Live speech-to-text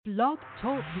Blog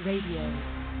Talk Radio.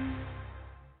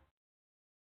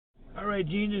 All right,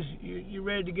 Genius, you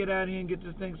ready to get out here and get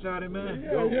this thing started, man?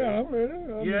 Yeah, I'm ready.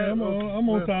 I'm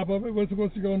on top of it. What's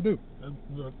you gonna do?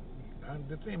 Look,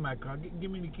 this ain't my car. Give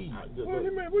me the keys. What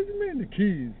you mean the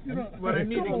keys? But I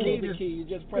need the key. You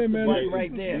just press the button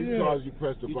right there. Because you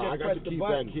press the button. I got the key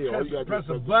back here. All you got to press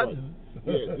do a is button.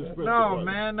 Yeah, just press No, the button.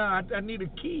 man, no. I need a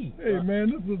key. Hey,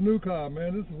 man, this is a new car,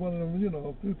 man. This is one of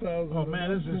them, 2000. Oh,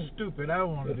 man, this is stupid. I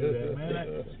don't want to do that,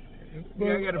 man.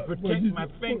 I got to protect my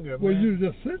finger, well, man. you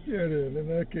just sit there then, in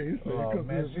that case. Oh,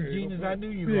 man, Genius, I knew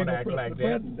you were going to act like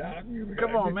that. Button, Doc.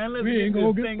 Come on, man, let's we ain't get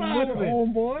gonna this get thing started, moving.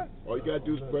 homeboy. All you got to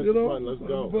do is press the button. Let's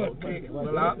go. Okay,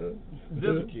 well,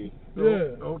 this is key.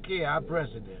 Yeah. Okay, I'll press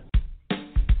it then.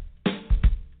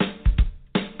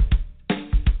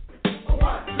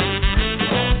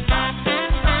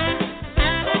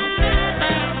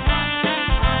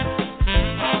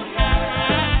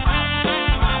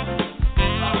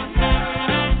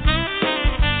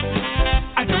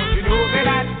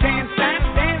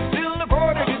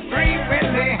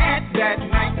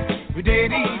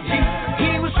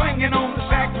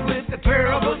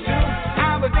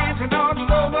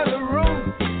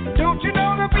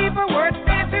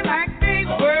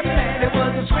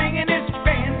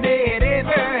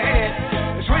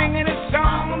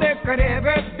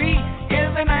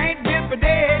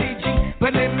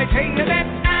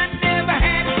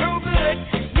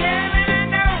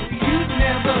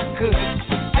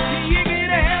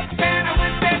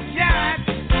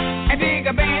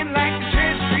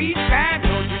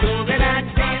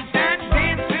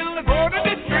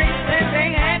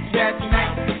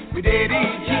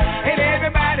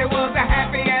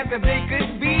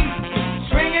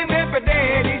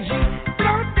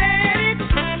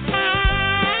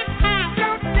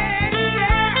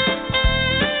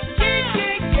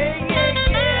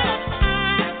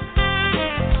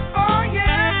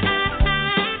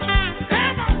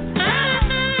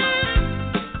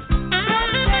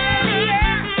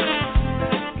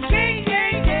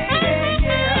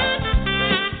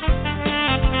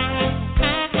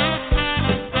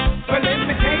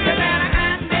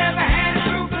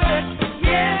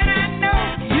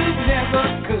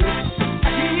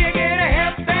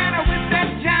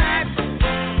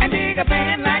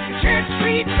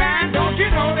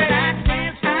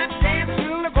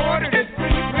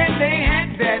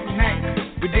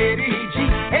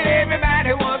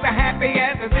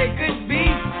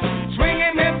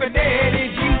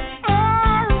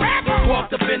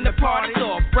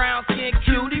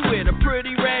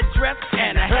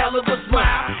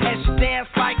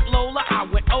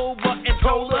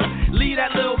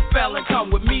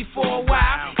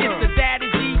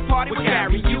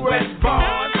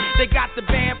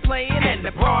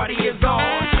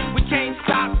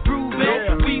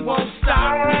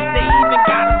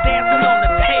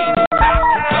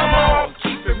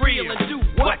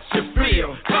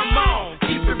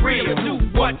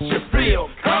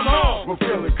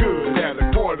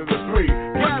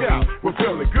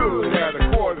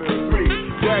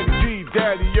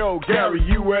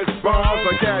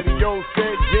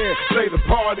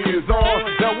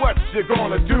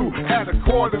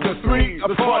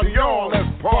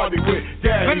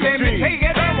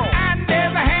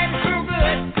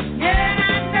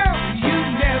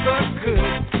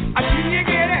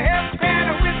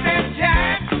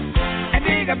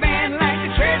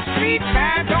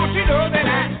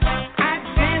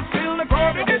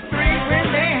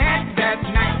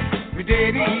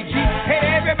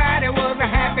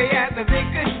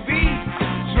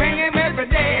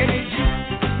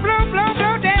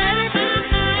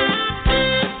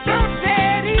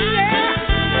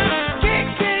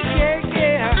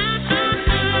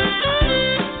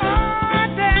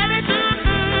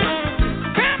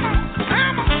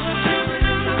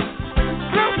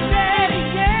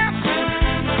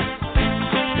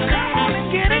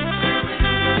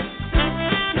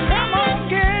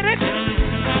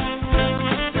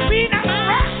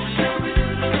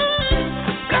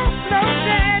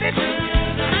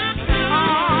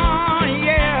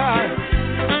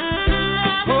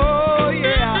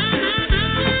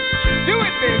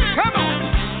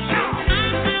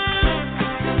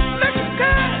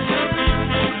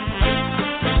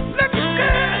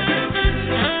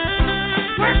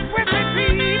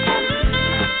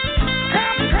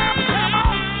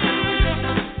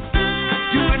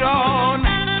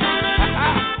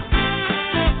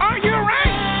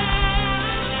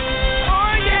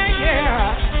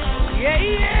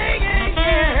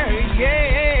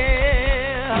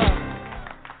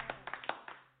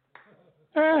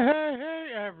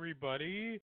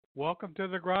 Welcome to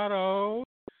the Grotto.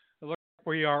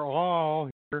 We are all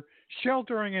here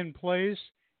sheltering in place,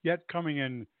 yet coming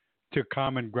in to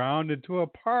common ground and to a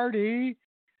party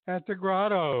at the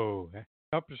Grotto.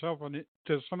 Help yourself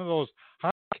to some of those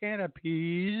hot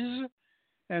canopies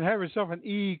and have yourself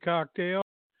an cocktail.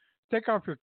 Take off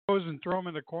your clothes and throw them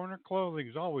in the corner. Clothing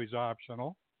is always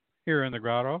optional here in the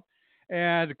Grotto.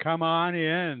 And come on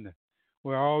in.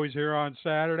 We're always here on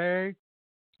Saturday.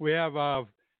 We have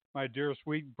my dear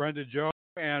sweet Brenda Joe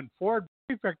and Ford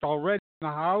Prefect already in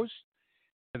the house.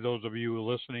 And those of you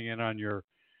listening in on your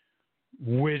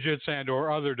widgets and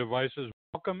or other devices,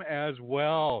 welcome as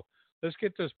well. Let's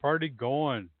get this party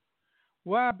going.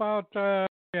 What about, we're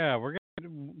going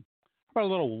to, about a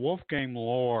little Wolfgang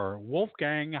lore.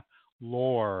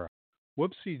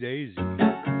 Whoopsie daisy.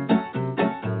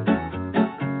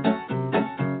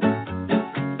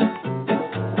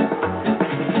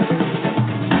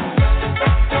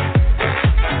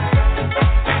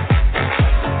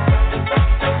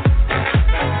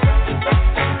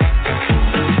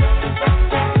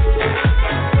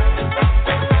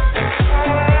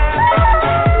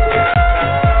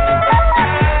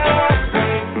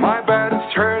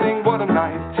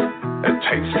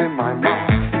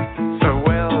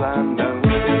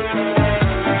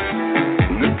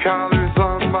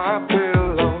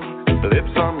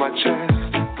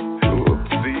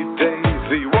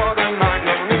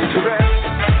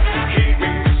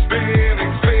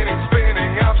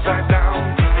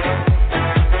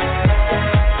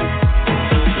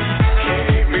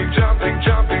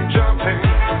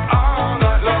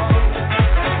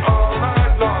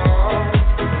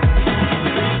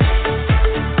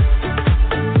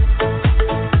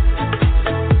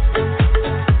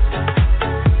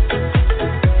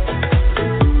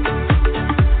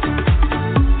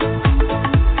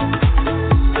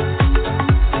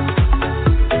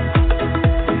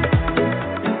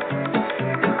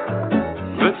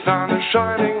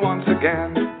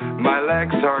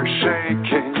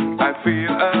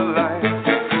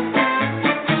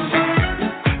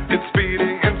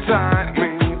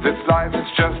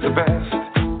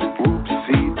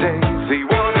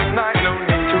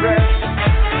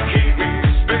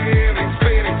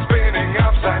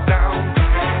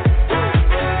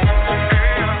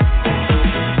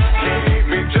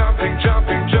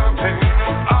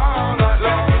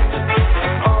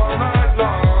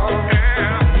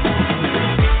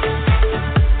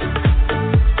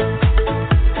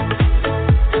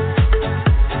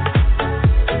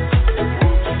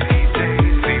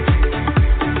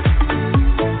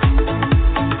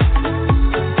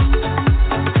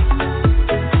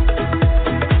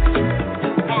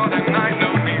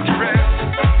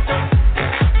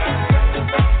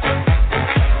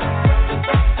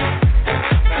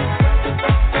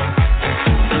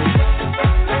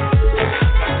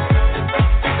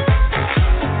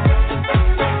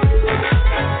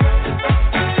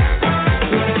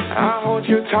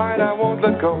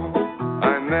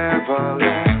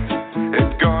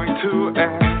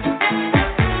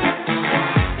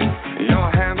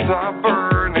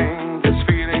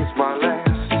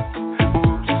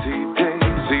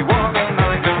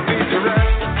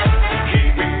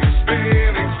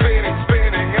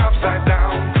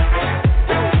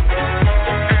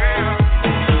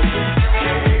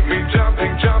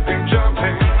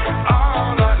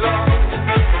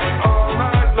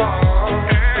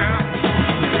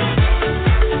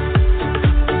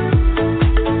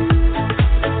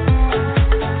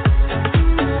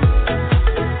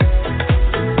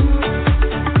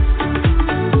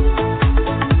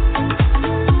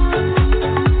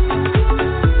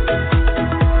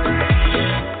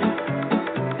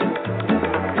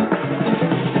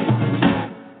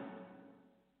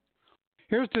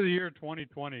 Here's to the year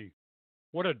 2020.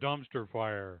 What a dumpster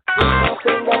fire. Shuffle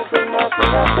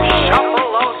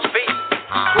those feet.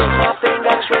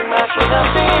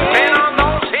 Men on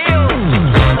those heels.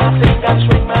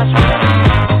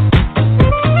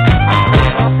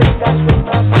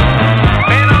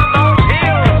 Men on those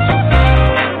heels.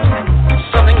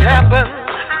 Something happens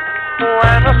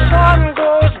when the sun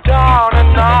goes down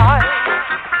at night.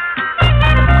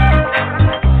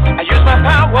 I use my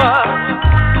power,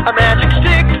 a magic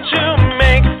stick to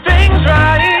make things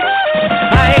right.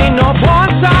 I ain't no porn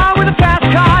star with a fast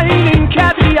car eating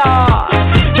caviar.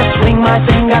 Just swing my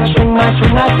thing, gotta swing my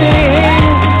thing.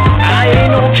 I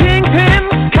ain't no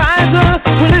kingpin, Kaiser,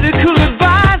 political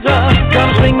advisor. Come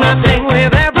swing my thing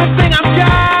with everything I've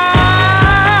got.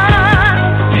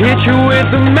 Hit you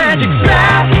with the magic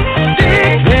slap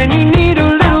stick, and you need a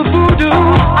little voodoo.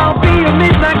 I'll be a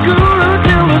midnight guru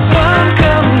till the sun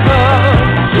comes up.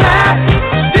 Slap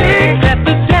stick, set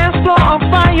the dance floor on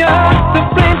fire. The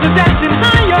flames are dancing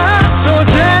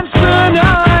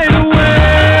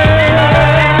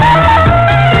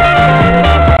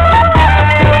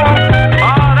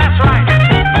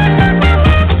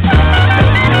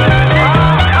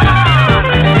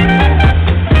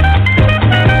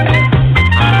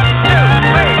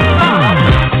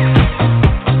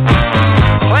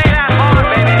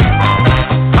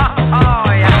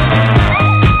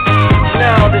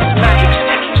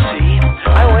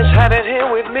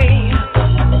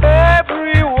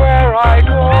I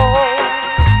go.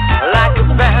 Like a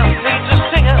band needs a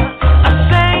singer, a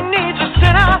saint needs a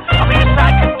sinner. I'll be a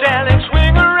psychedelic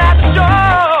swinger at the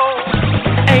door.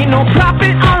 Ain't no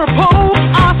prophet or a pope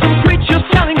or some preacher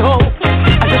selling hope.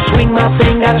 I just swing my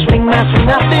thing, gotta swing my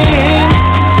thing.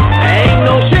 Ain't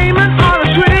no shaman or a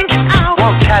shrink, I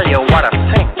won't tell you what I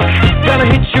think. Gonna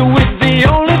hit you with the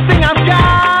only thing I've got.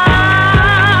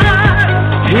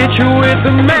 Hit you with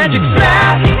the magic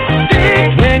slap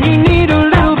stick. When you need a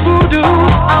little voodoo,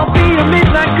 I'll be a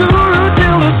midnight guru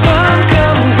till the sun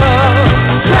comes up.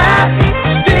 Slap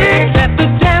stick, set the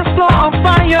dance floor on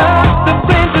fire. The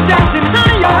flames are dancing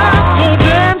higher, so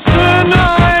dance the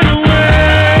night away.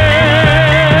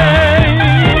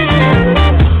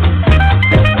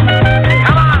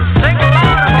 Come on, sing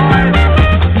along, boys.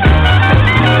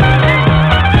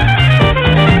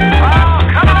 Oh,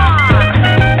 come on.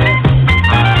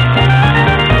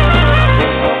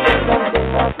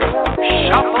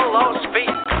 Shuffle those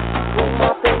feet.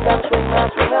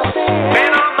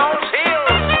 Spin on those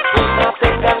heels.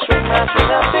 Shuffle those feet.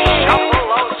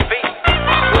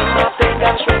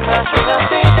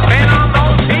 Spin on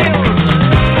those heels.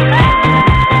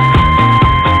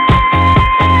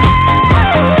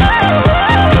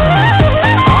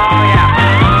 Oh yeah.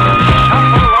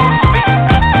 Shuffle those feet.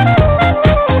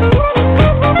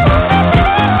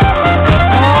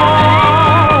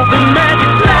 Oh, the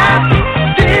magic slap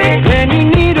stick. When you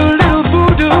need a little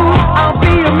voodoo, I'll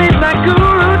be a midnight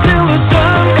guru till the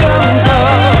sun comes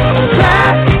up.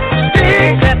 Slap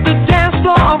stick, set the dance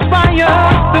floor on fire.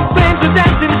 The flames are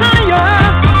dancing higher.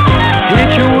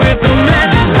 Hit you with the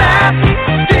magic slap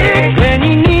stick. When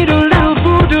you need a little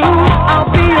voodoo, I'll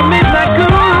be a midnight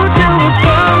guru till the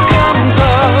sun comes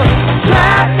up.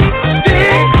 Slap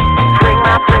stick,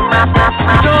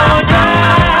 so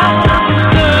dance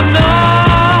the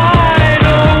night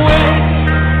away.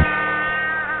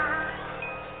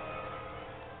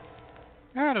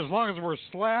 And as long as we're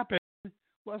slapping,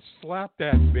 let's slap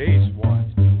that bass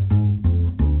once.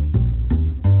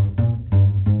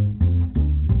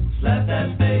 Slap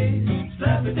that bass,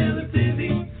 slap it till it's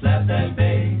dizzy. Slap that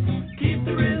bass, keep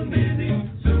the rhythm busy.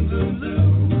 Zoom, zoom,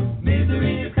 zoom,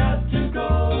 misery has got to go.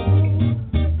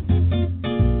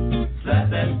 Slap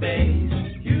that bass,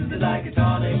 use it like a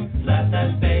tonic. Slap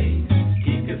that bass,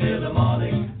 keep you till the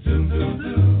morning. Zoom, zoom,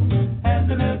 zoom, and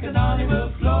the milk and honey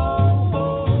will flow.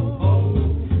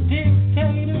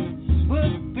 Dictators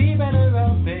would be better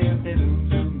off if they zoom,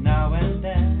 zoom now and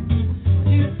then.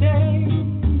 Today,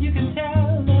 you can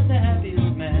tell that the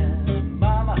happiest man,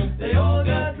 mama, they all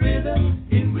got rhythm.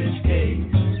 In which case,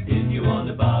 if you want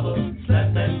to bobble,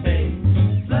 slap that bass,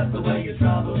 slap away your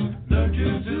trouble. Learn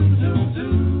to zoom, zoom,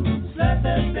 zoom, slap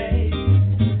that bass,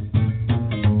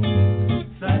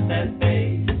 slap that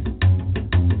bass,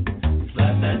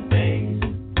 slap that bass,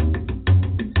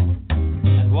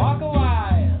 and walk a while.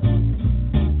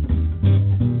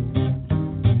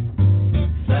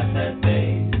 Slap that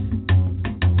bass,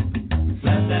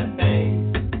 slap that bass.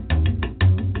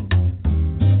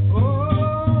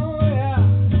 Oh yeah.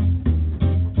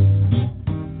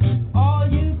 All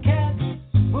you cats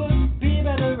would be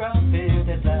better off if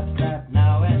they slap, slap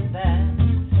now and then.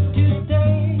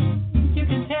 Today you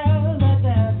can tell that the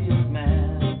happiest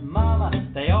man, mama,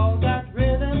 they all got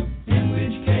rhythm. In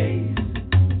which case,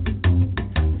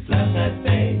 slap that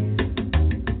bass.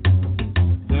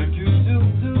 Learn to zoom,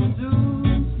 zoom,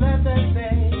 zoom, slap that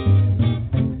bass.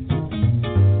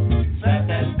 Slap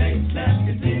that bass, slap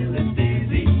it till it's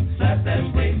dizzy. Slap that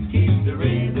bass, keep the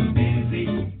rhythm busy.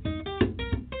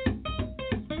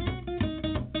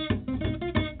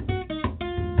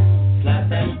 Slap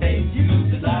that bass,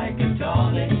 use it like a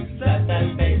tonic. Slap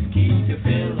that bass, keep you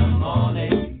till the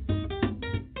morning.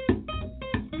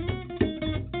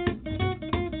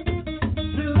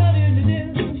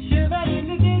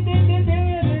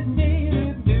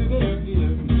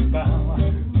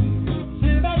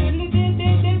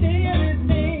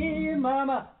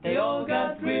 Mama, they all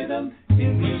got rhythm.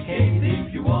 In which case,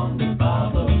 if you want to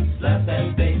bobble, slap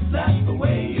that bass, slap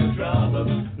away your trouble.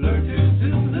 Learn to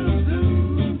zoom, zoom,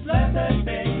 zoom, slap that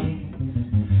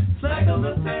bass, slack on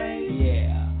the bass.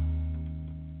 Yeah.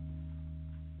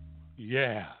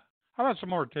 Yeah. How about some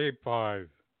more tape 5?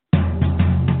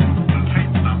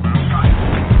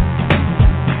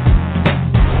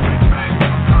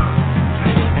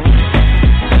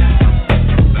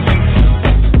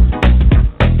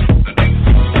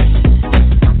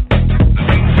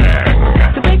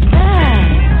 The big bang.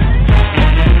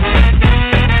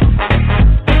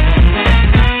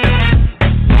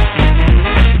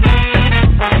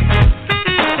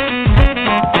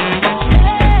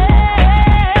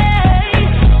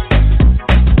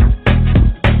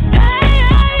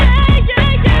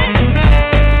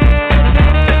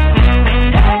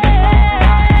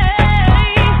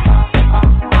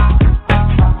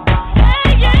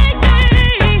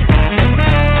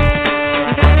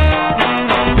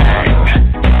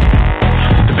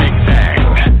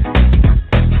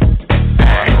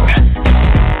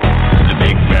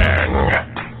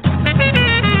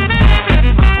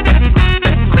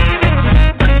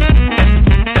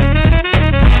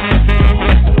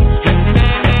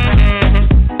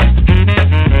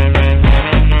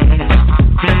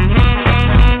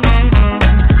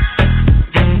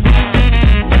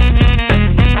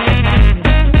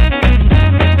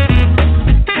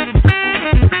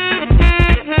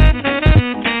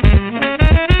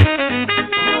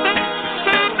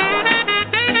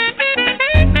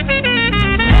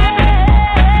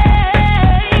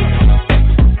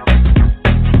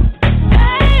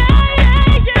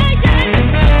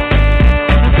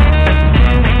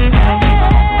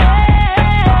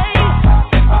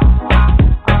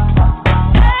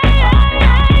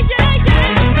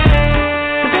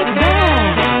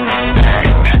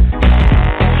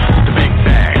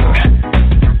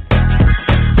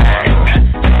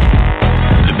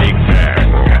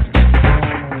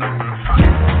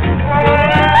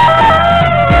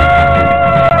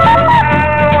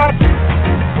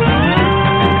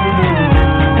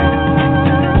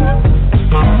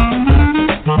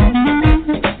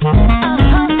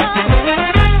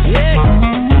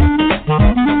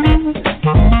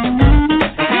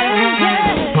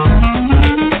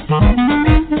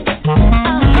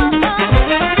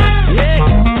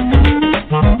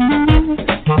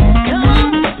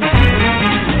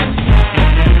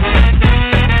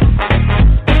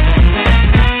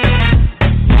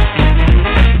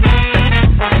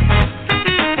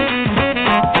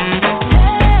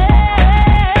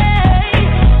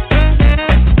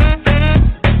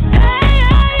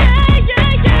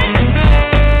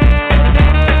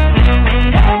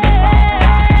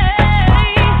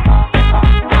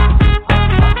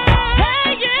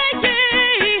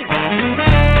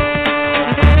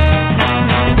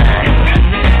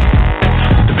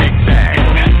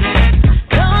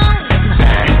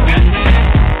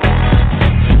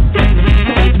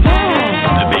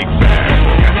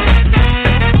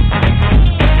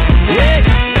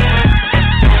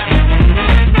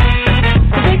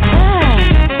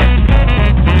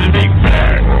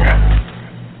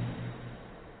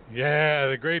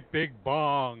 great big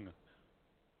bong.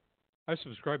 I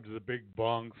subscribe to the big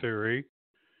bong theory.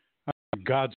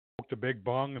 God smoked a big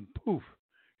bong and poof,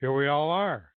 here we all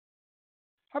are.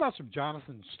 How about some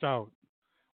Jonathan Stout?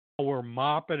 While we're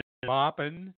mopping and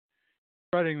mopping,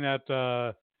 spreading that,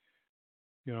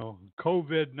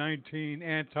 COVID-19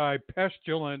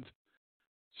 anti-pestilent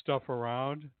stuff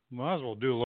around. Might as well do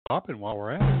a little mopping while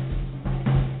we're at it.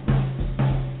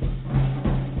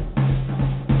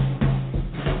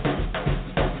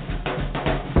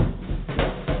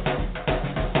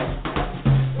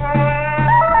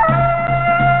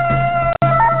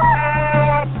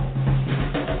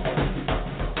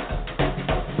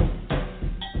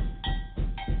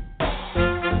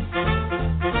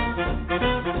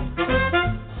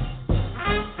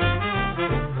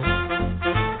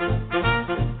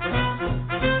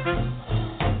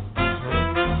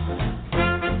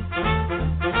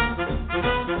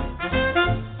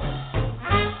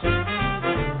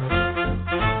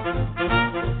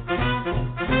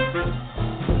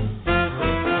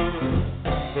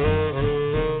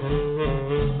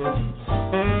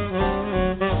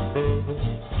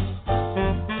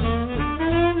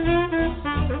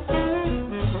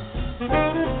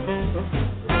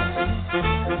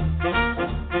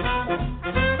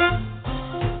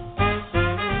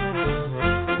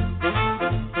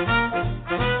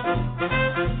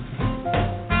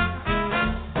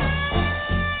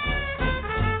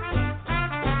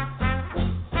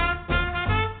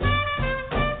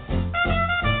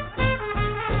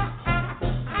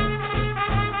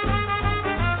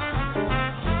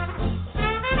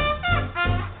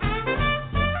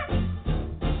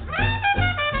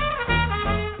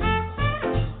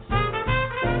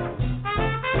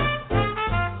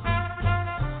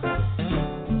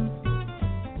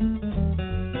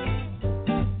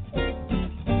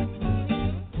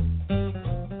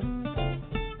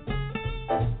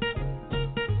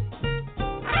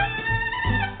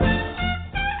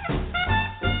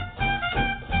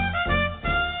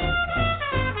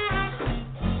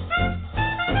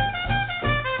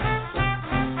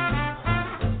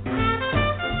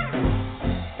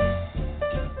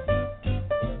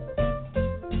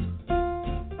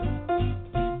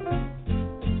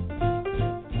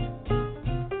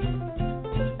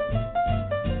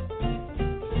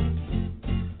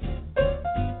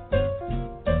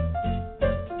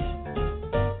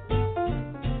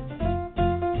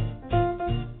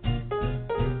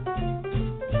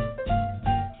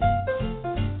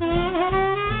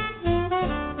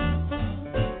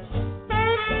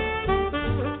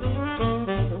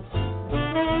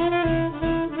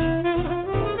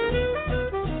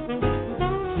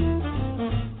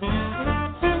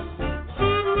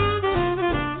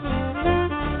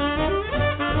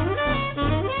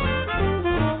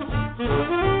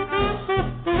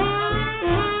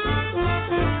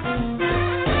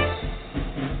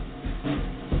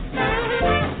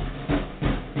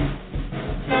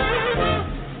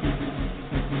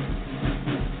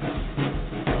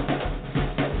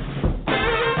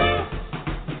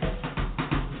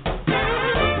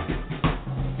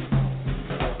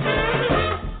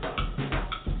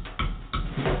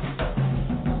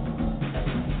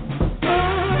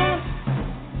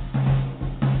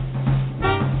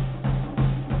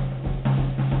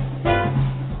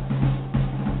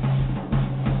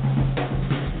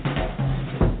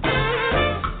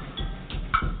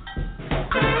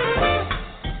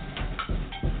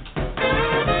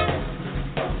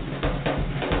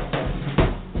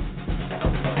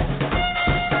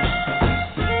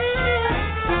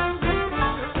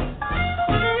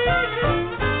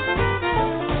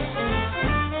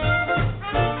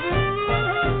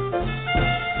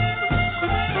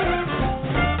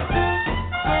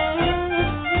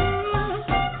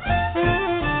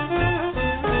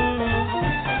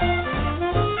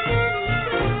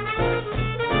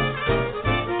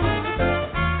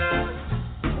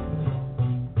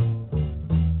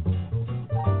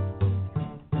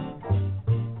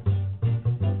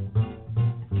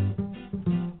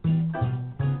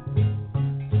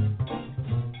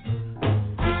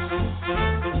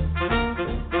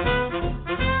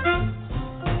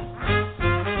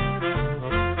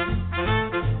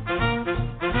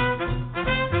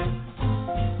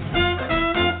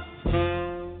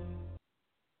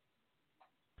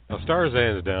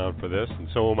 Starzan's down for this, and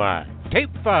so am I. Tape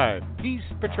 5, Peace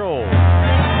Patrol.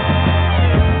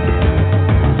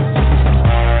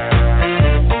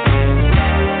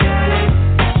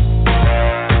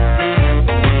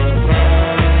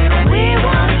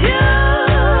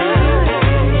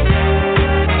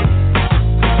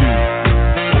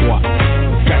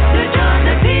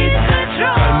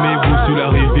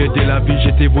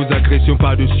 J'étais pression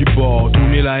par-dessus bord,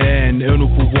 tourner la haine et nos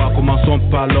pouvoirs. Commençons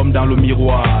par l'homme dans le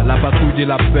miroir. La patrouille de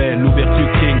la paix,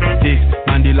 l'ouverture King X,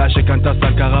 Mandela, Shekanta,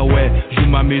 Sankara, ouais. Joue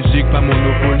ma musique, pas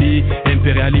Monopoly.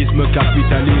 Impérialisme,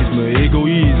 capitalisme,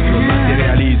 égoïsme,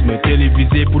 matérialisme.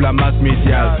 Télévisé pour la masse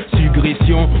médiale.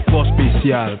 Suggestion, force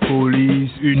spéciale.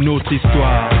 Police, une autre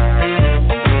histoire.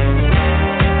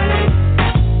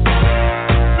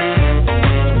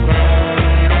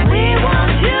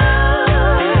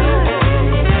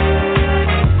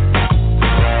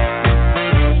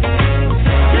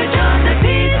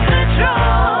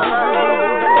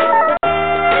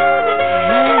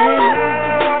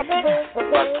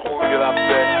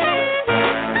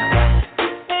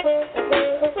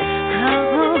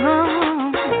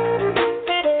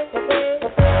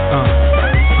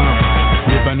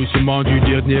 Du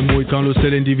dernier mot étant le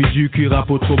seul individu qui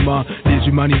rappe autrement.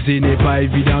 Déshumanisé n'est pas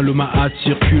évident, le mahat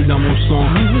circule dans mon sang.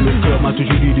 Le cœur m'a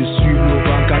toujours dit de suivre le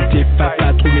vent quand t'es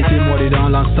papa. Trop mettez-moi dedans,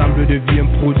 l'ensemble devient un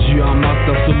produit en masse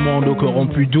dans ce monde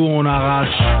corrompu d'où on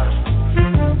arrache.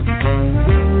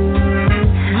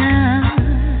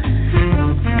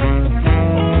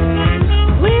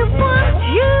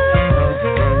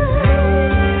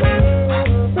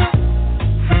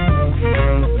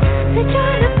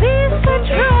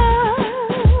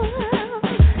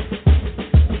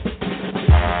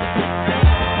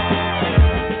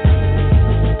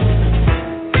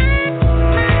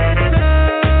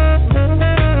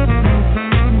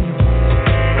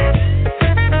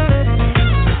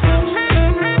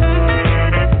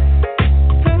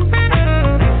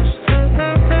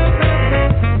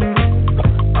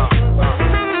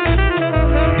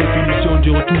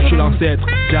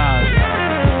 Jazz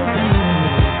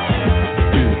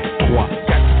 2, 3,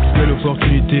 4. Belle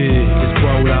opportunité,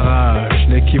 l'espoir ou la rage,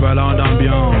 l'équivalent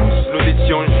d'ambiance.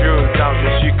 L'audition jeu, car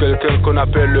je suis quelqu'un qu'on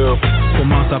appelle l'heure.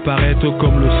 Commence à paraître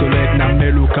comme le soleil,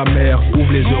 Namel ou Camer.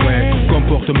 Ouvre les oreilles,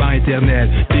 comportement éternel.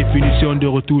 Définition de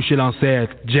retour chez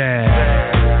l'ancêtre, jazz.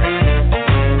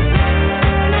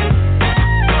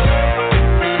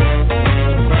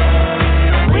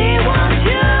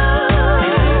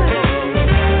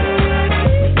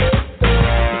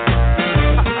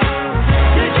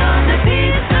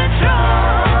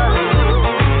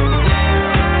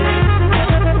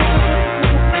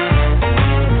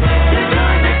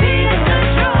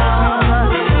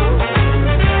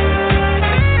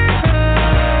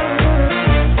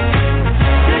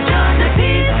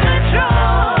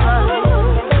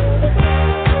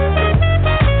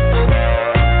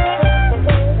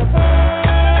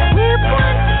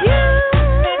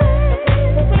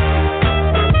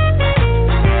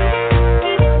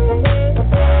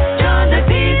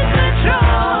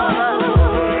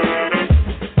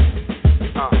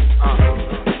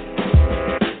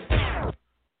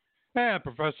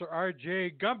 Professor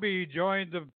R.J. Gumby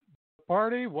joined the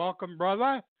party. Welcome,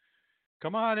 brother.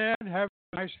 Come on in, have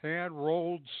a nice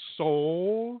hand-rolled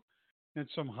sole and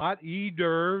some hot hors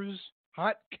d'oeuvres,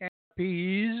 hot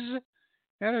canapes,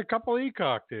 and a couple of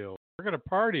cocktails. We're going to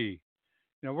party.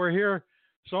 You know, we're here.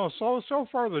 So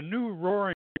far, the new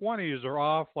Roaring 20s are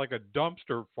off like a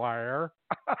dumpster fire.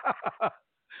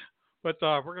 But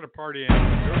we're going to party in.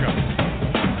 Here we go.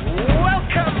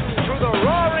 Welcome to the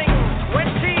Roaring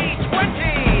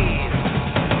 2020s.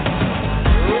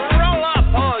 Roll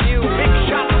up, all you big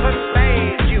shots and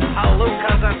bays, you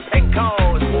palookas and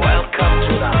pinkos. Welcome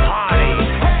to the party.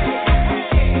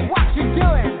 Hey, what you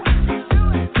doing?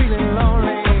 Feeling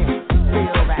lonely?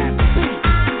 Feel that beat.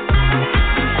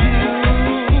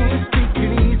 Take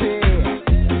it easy.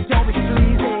 Don't be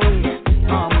sleazy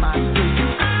on my street.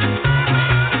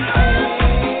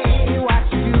 Hey, what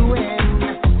you doing?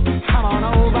 Come on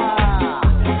over.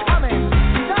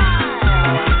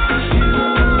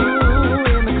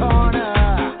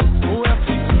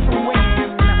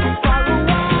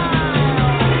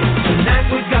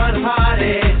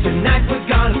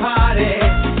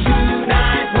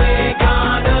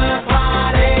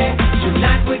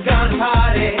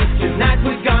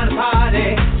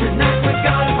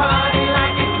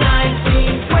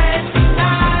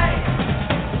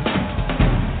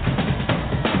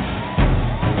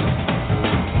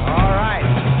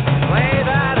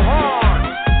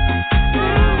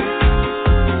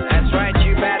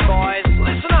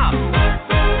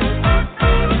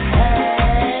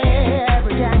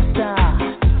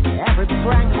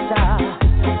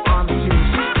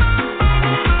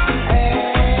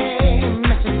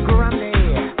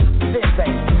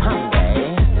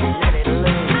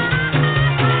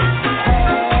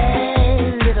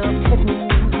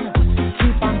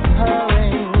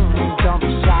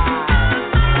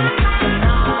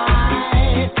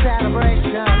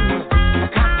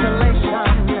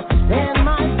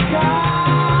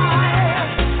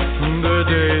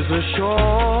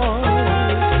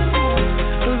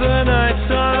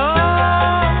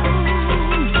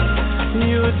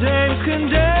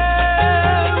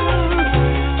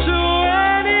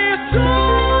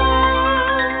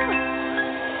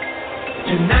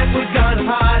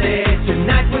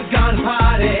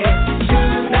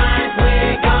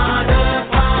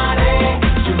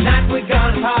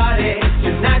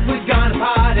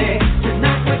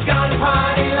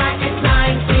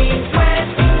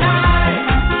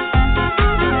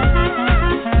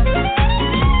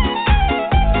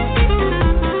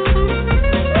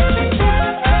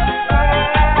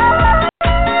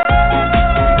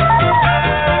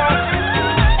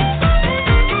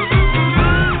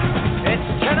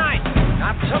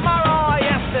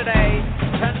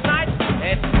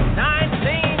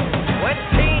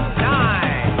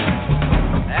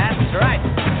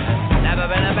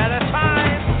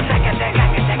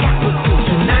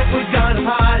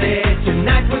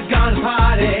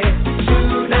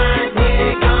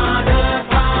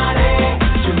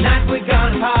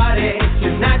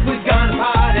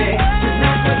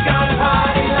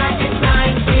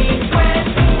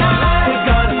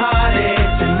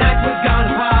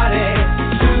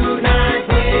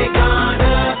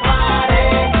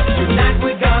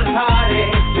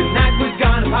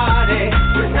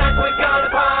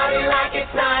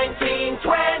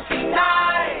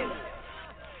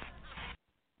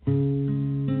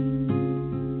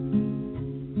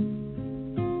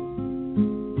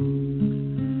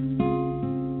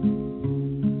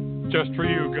 Just for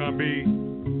you, Gumby.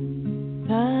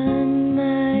 The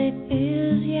night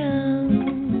is young,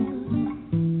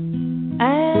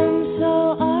 and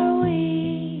so are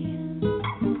we.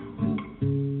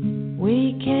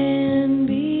 We can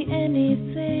be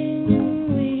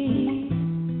anything we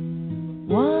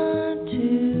want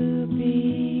to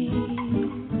be.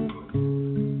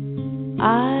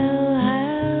 I'll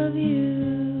have you,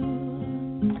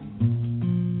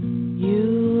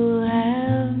 you'll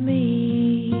have me.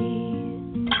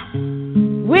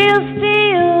 We'll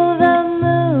steal the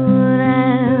moon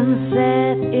and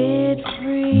set it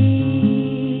free.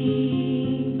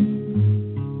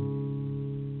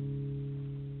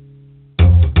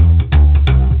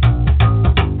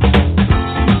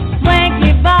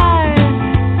 Swanky bars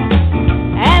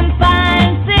and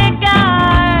fine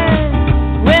cigars,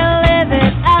 we'll live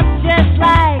it up just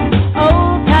like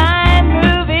old-time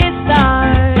movie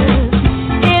stars.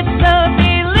 It's so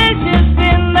delicious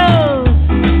in those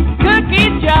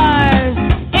cookie jars,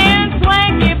 in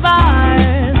swanky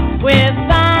bars with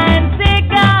fine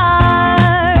cigars.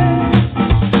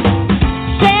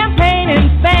 Champagne in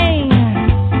Spain,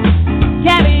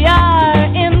 caviar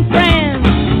in France,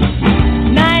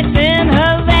 nights in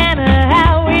Havana,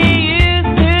 how we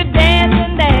used to dance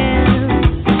and dance.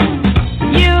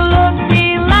 You look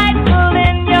delightful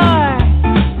in your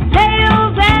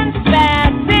tails and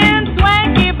spats, in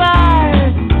swanky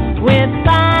bars with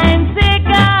fine cigars.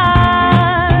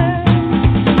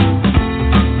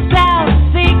 South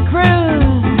Sea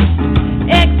cruise,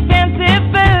 expensive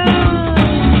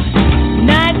booze,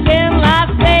 nights in Las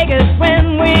Vegas when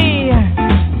we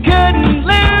couldn't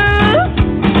lose.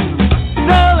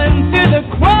 Strolling through the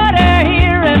quarter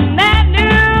here in that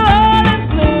New Orleans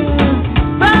blues,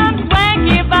 from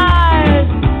swanky bars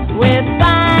with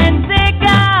fine cigars.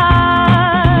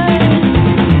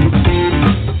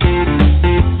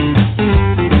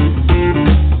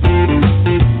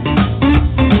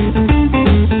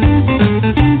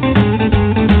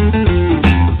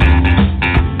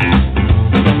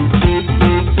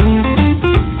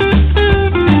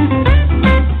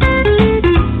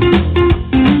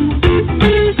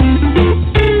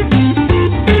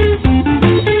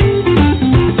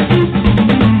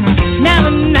 Now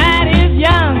the night is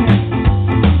young,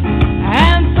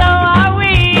 and so are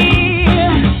we.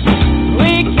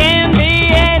 We can be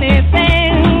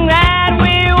anything that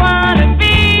we want to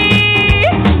be.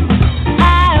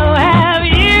 I'll have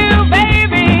you,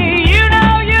 baby, you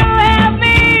know you'll have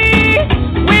me.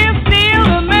 We'll steal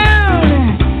the moon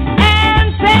and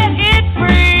set it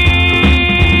free.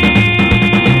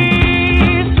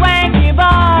 Swanky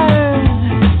bars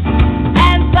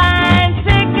and fine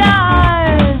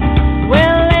cigars,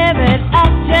 we'll live it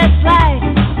up just like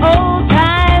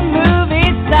old-time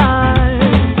movie stars.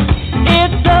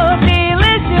 It's so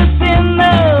delicious in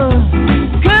those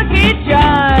cookie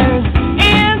jars,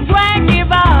 in swanky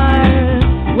bars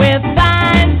with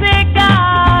fine cigars.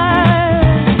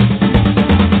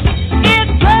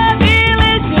 It's so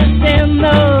delicious in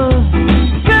those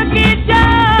cookie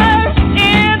jars,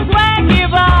 in swanky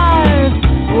bars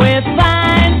with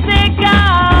fine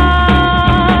cigars.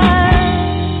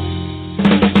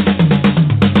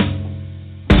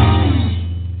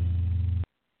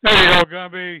 There you go,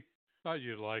 Gumby. Thought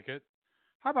you'd like it.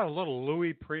 How about a little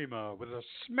Louis Prima with a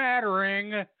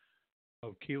smattering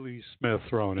of Keely Smith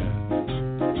thrown in?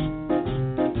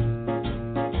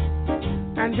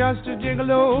 And just a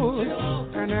gigolo,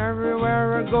 and everywhere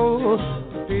I go,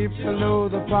 people know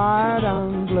the part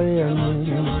I'm playing.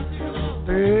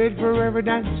 Paid for every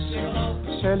dance,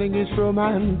 selling his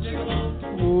romance.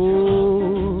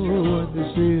 Oh, what the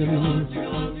sin.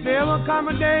 There will come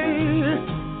a day,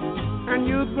 and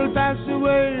youth will pass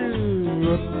away.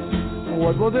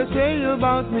 What will they say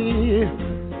about me?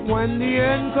 When the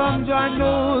end comes, I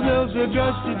know there's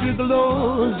just a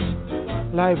gigolos.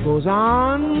 Life goes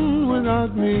on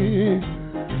without me,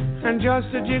 and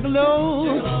just a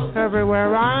gigolo.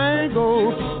 Everywhere I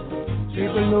go,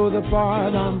 people know the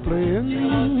part I'm playing.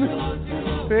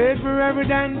 Paid for every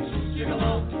dance,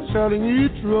 selling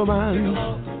each romance.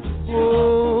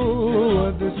 Oh,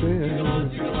 what they say.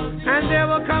 And there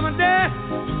will come a day,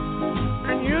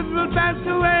 and youth will pass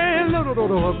away.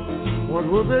 What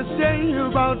will they say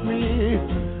about me?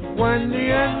 When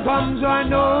the end comes, I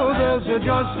know there's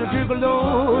just a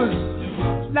gigolo.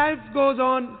 Life goes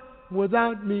on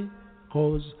without me,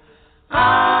 'cause I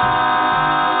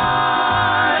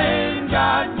ain't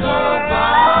got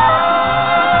nobody.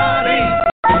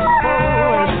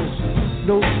 Oh,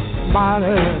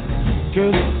 nobody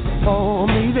just for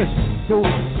me. There's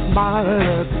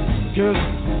nobody just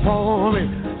for me.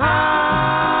 I'm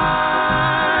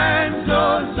so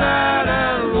sad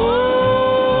and low.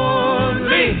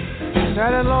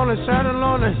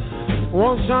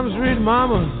 Oh, some sweet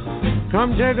mama,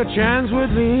 come take a chance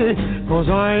with me, 'cause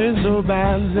I ain't so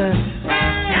bad. And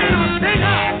I'll sing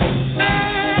her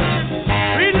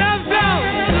sweet love song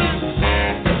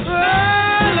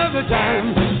all of the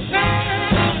time.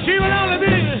 She will only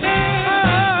be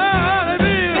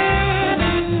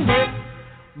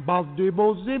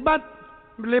but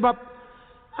live up.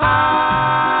 I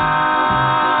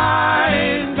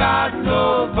ain't got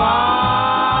nobody.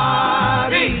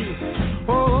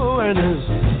 Oh, and there's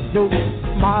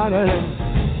nobody that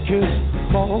cares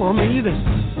for me. There's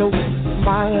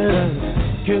nobody that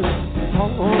cares for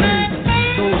me.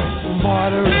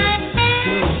 Nobody that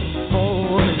cares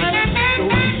for me.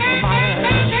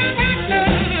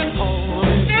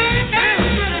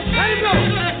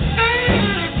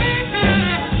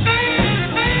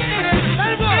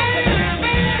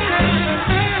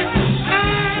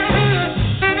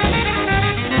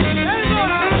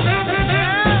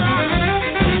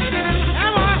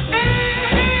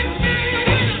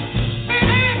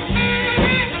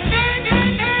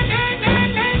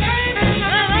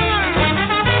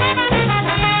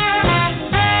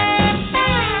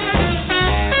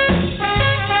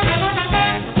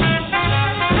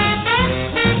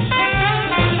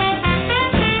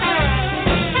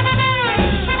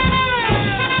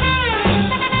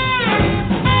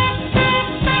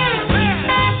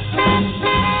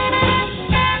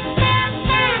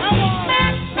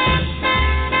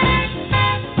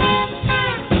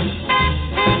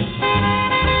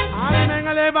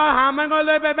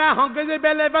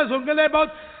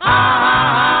 I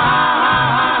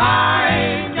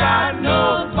ain't got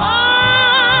nobody.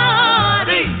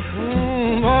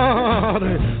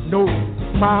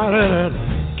 Nobody that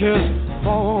cares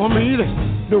for me.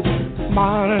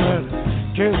 Nobody that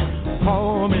cares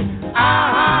for me.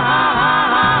 I'm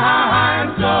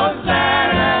so sad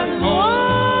and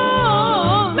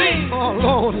lonely. Oh,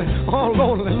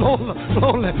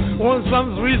 lonely. Want some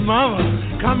sweet mama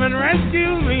come and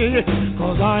rescue me,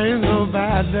 'cause I ain't so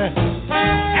bad. And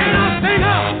I'll sing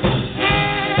her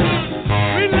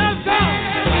sweet love song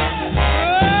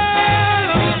all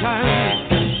of the time.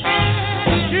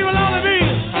 She will only be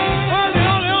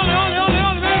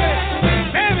only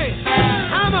baby,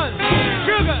 almond,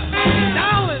 sugar,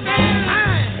 darling,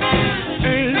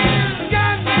 ain't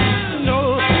got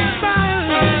nobody,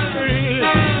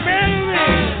 baby,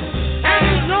 and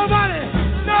there's nobody.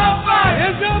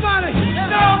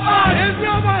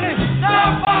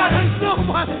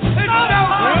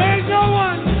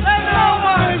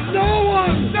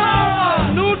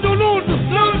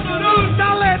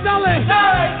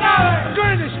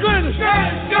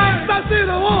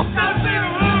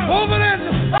 Over there.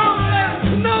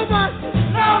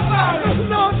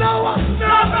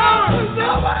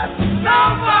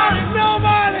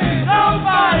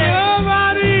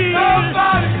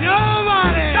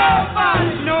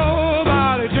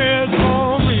 Nobody cares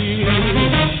for me.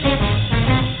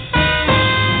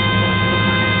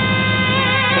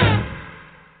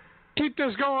 Keep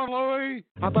this going, Louie.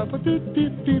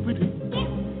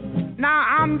 Now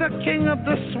I'm the king of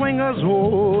the swingers,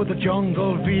 oh, the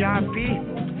jungle VIP.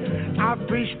 I've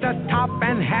reached the top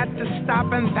and had to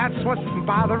stop, and that's what's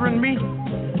bothering me.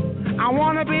 I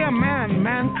want to be a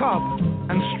man cub,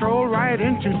 and stroll right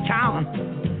into town,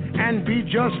 and be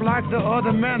just like the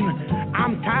other men.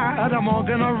 I'm tired of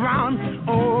walking around.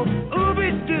 Oh,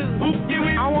 ooby-doo,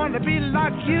 I want to be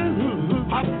like you.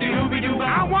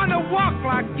 I want to walk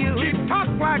like you, talk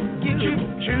like you.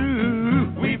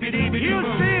 True, you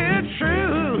see it's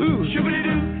true.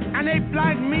 And ape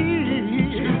like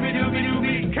me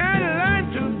can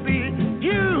learn to be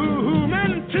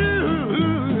human too.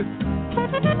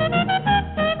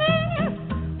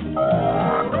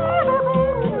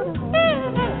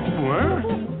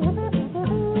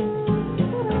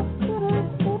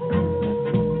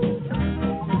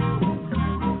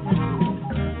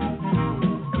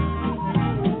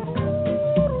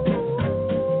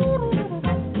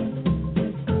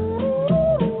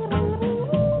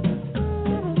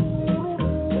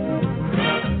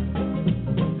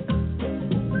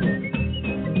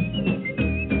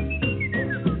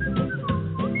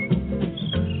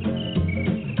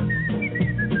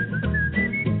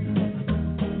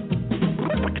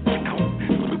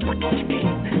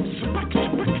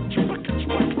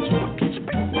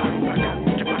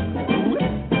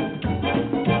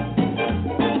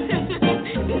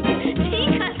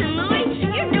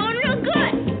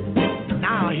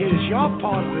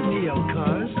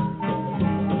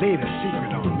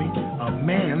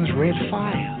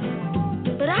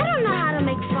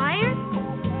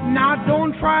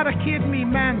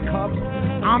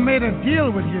 I made a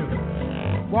deal with you.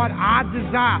 What I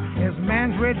desire is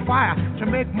man's red fire to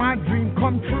make my dream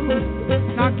come true.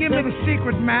 Now give me the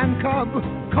secret, man cub.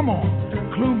 Come on,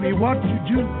 clue me what to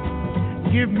do.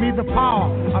 Give me the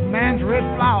power of man's red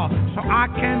flower so I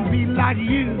can be like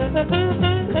you.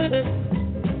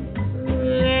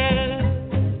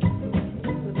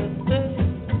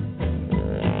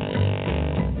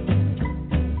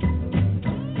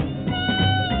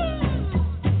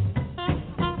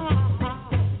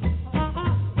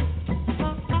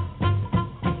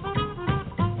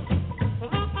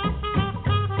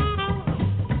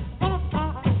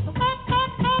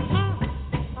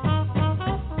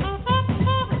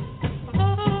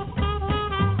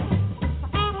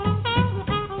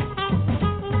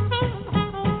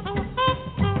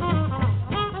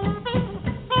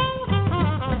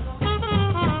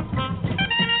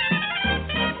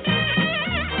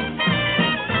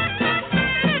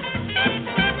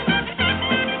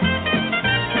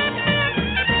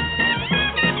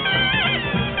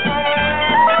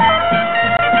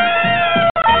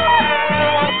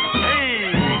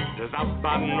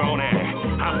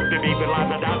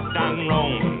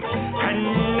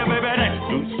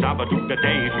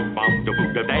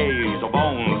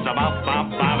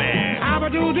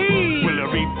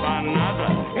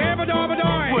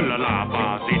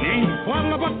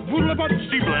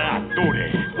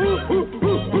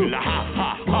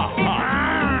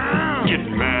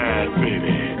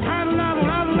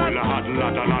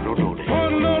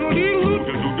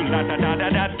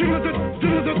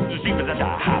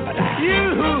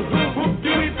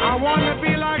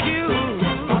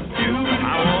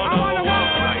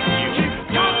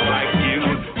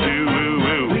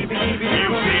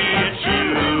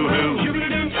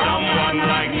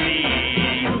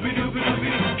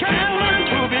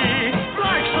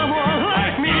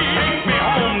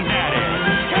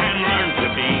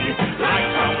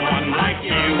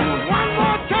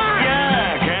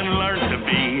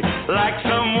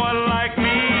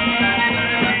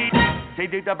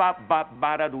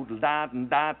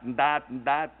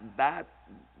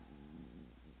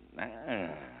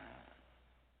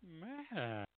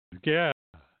 Man,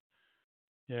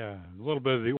 yeah, a little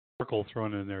bit of the oracle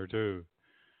thrown in there too.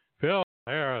 Phil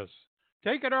Harris,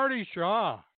 take it, Artie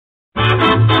Shaw.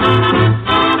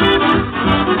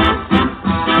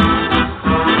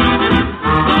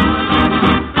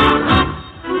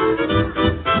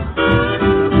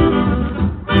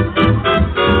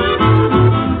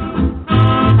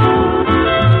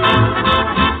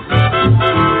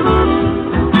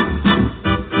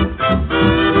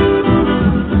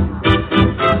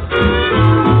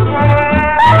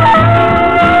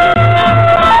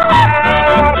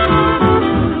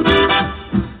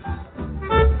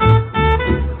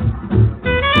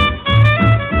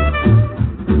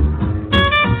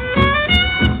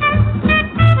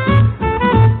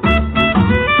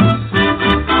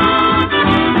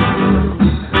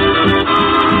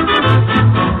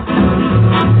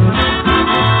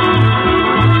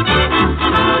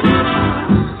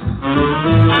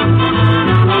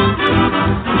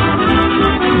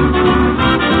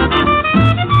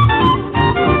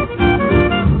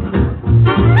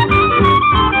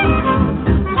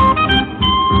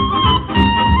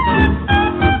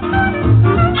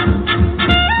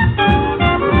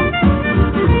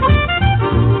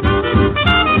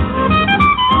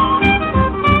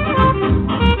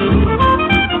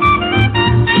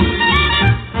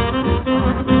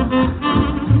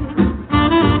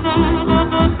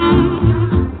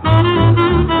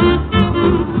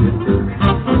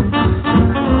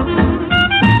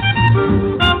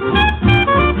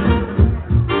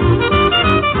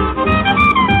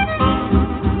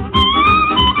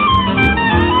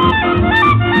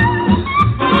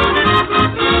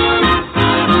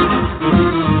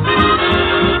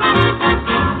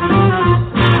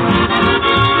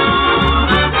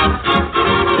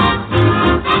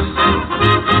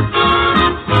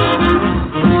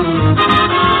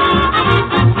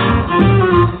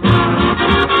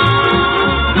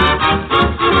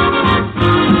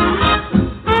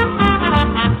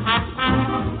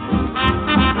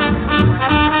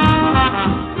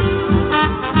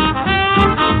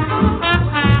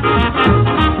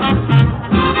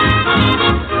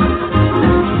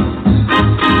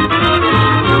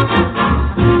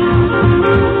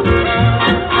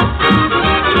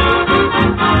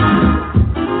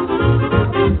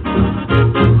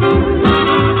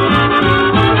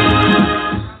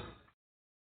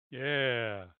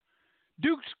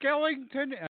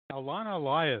 Skellington and Alana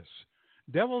Elias,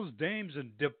 Devil's Dames and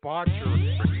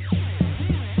Debauchery.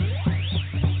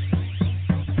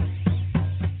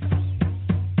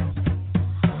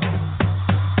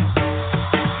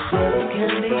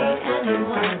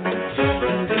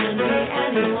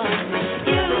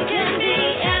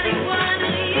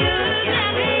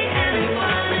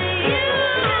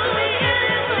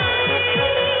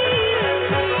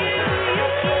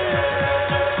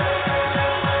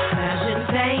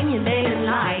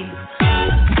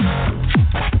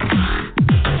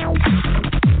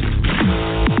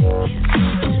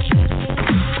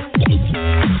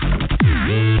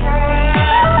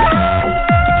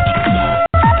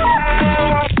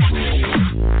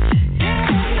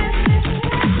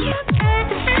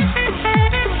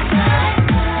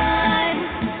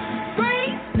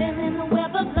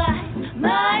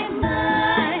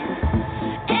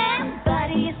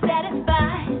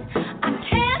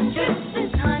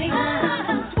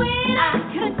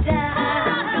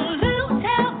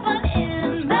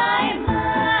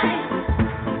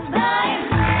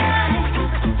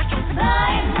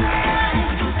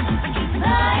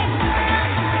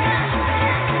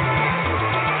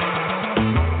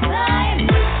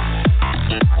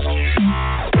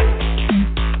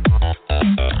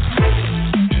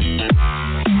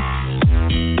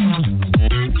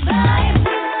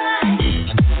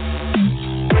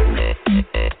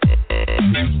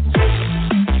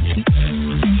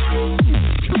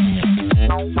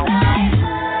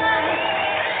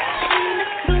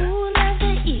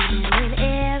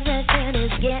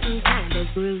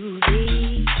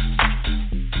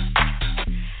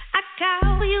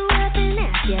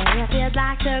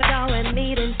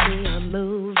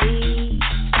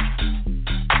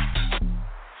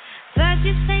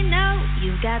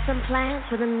 got some plans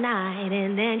for the night,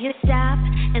 and then you stop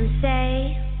and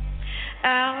say,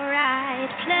 alright,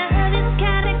 love is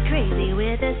kinda crazy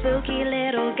with a spooky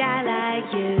little guy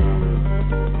like you.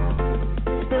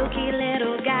 Spooky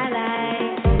little guy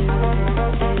like you.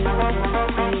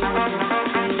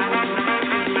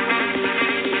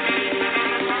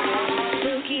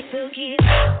 Spooky, spooky.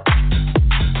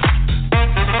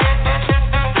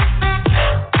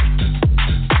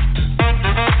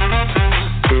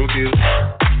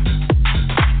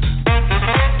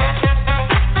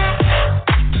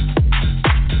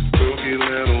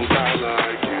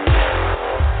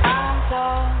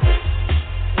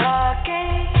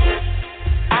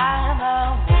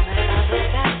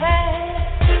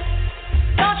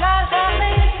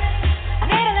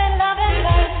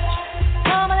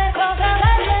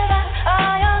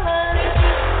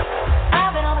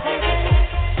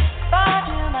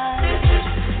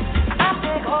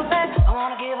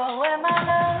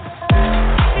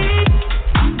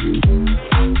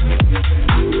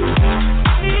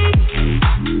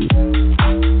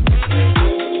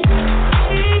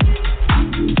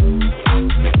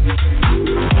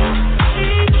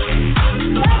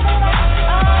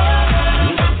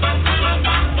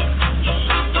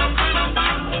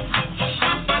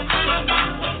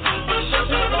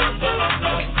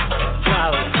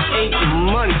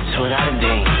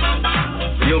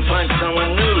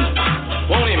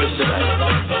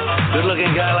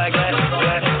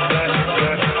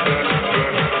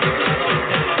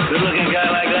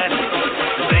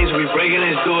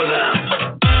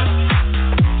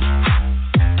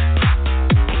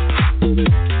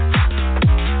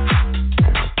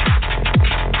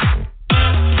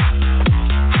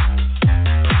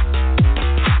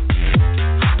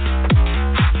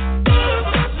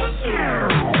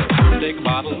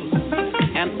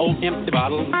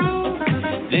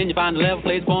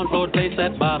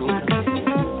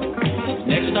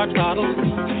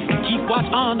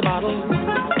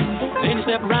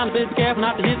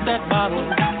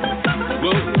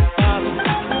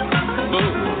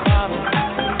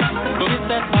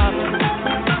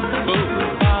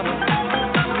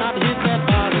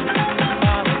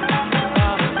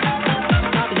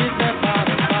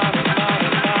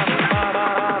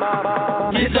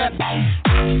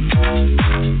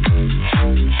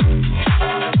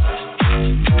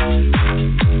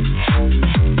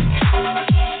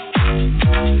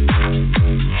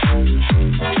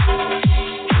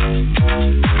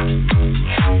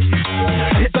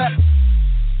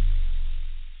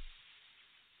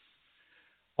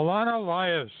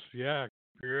 Yeah,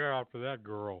 keep your ear out for that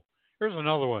girl. Here's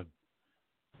another one.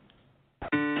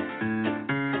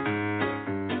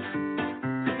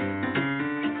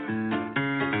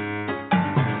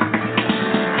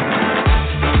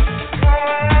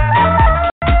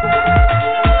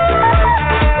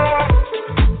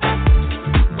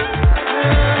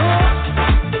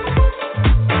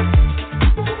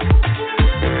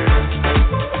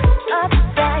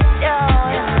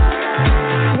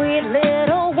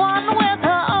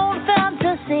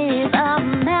 a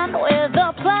man with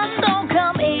a plan don't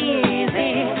come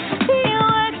easy.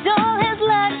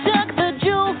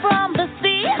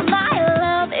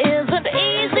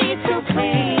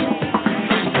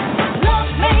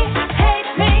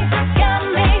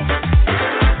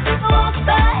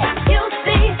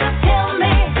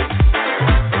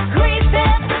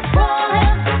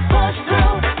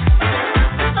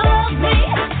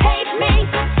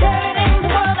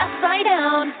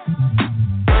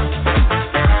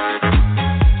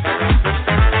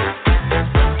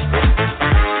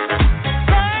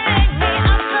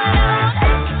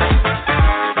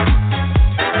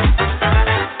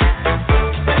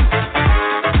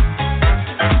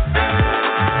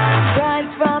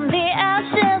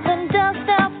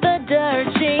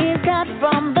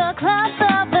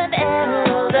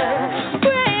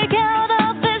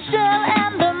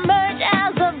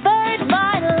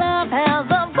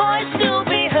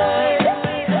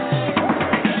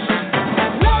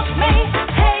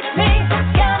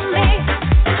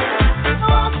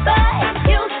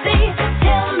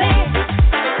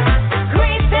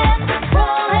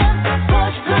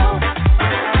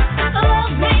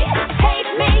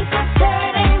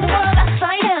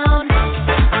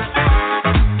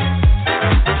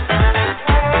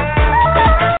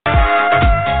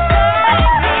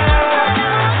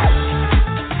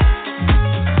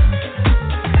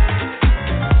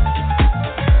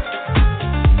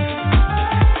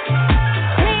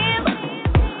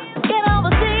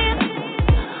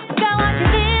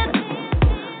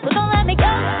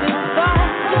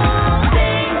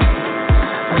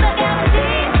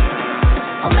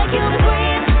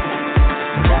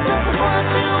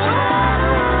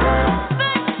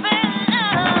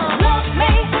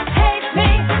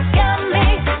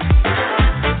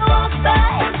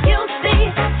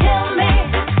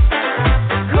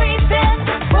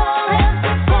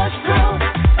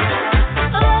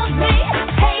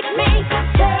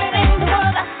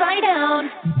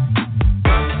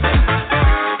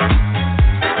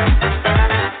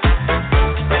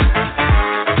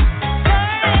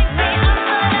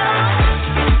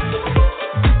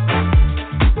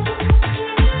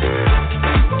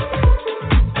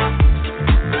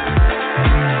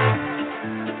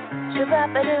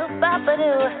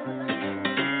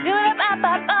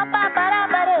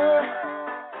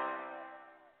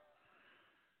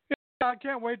 I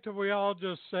can't wait till we all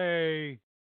just say,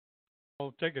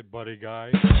 "Oh, take it, buddy guy."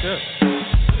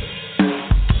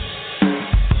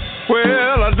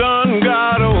 Well, I done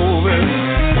got over it.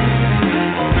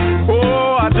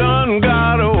 Oh, I done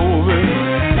got over it.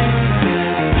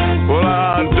 Well,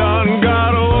 I done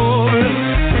got over it.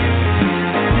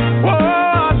 Oh,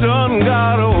 I done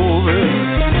got over it.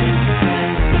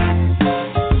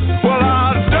 Well,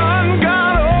 I done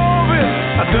got over it.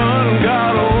 I done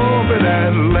got over it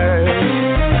at last.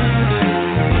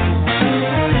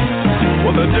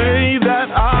 Well, the day that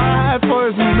I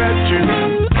first met you,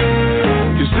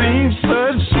 you seemed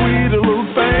such sweet little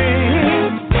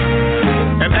thing.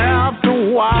 And after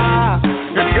a while,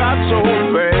 it got so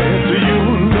bad. Do you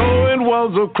know it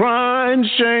was a crying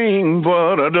shame?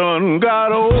 But I done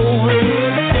got over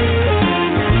it.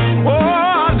 Oh,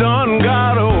 I done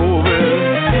got over it.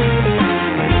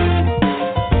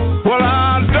 Well,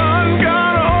 I done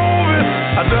got over it.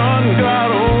 I done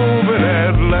got over it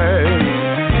at last.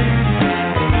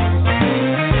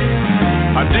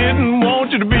 I didn't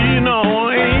want you to be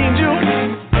no angel,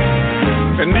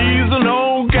 and neither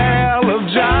no gal of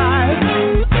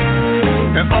jive.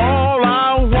 And all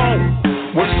I want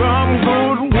was some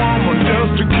good woman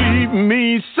just to keep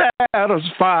me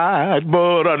satisfied.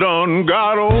 But I done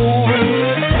got over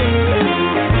it.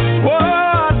 Well,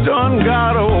 I done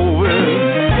got over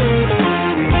it.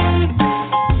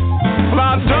 Well,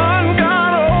 I done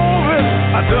got over it.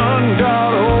 I done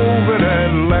got over it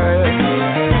at last.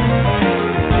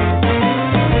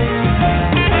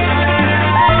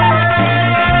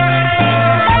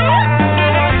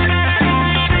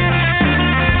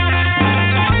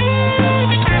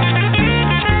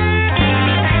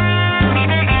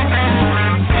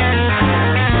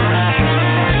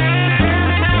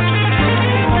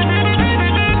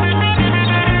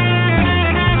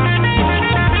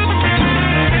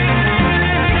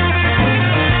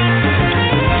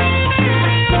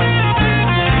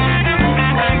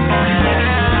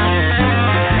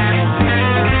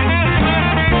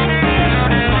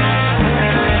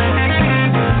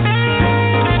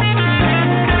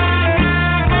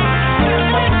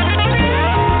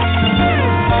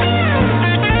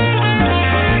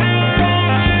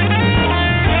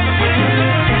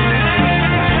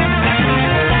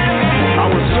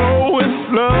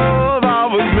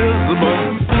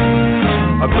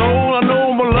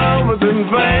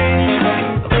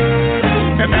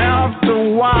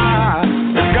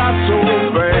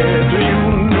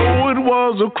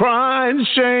 Crying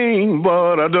shame,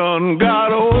 but I done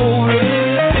got over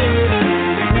it.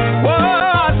 Well,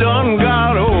 I done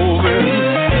got over it.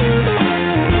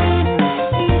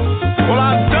 Well,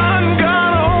 I done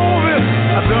got over it.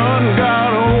 I done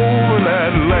got over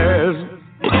that last.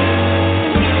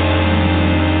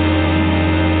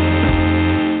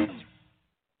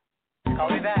 Call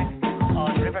me back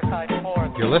on Riverside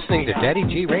 4. You're listening to Daddy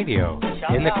G Radio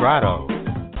in the Grotto.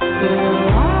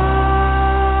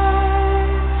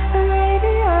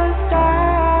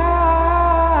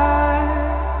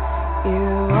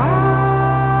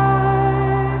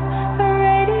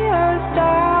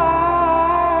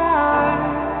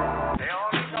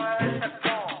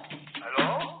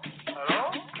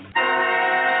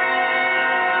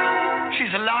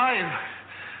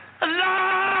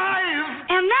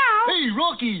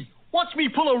 Watch me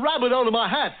pull a rabbit out of my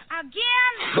hat.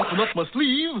 Again? Nothing up my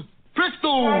sleeve.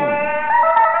 Presto!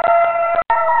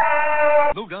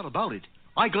 No doubt about it.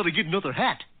 I gotta get another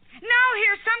hat. Now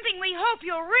here's something we hope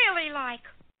you'll really like.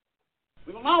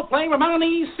 We will now play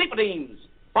Romani's Sympathies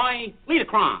by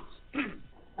Liederkranz.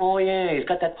 Oh, yeah, he's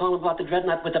got that poem about the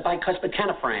dreadnought with the bicuspid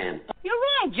canifran. You're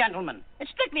wrong, gentlemen.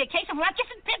 It's strictly a case of Latches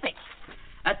and Pippets.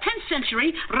 A 10th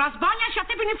century Razbania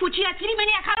Shatepini Fucia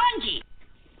Tirimenia Karonji.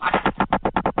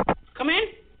 Come in.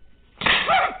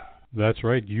 That's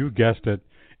right, you guessed it.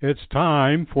 It's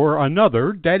time for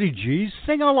another Daddy G's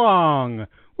sing-along.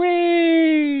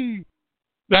 Whee!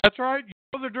 That's right, you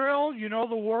know the drill, you know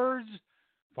the words.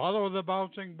 Follow the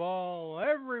bouncing ball.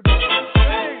 Everybody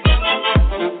sing!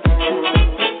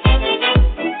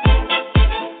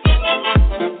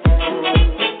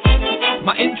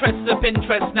 My interests are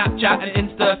Pinterest, Snapchat, and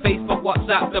Insta, Facebook,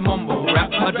 WhatsApp, the mumble rap.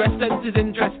 My dress sense is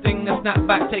interesting, a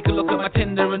snapback. Take a look at my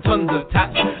Tinder and tons of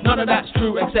tats. None of that's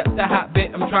true except the hat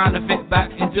bit. I'm trying to fit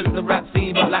back into the rap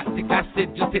scene, but lactic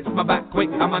acid just hits my back quick.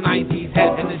 I'm a 90s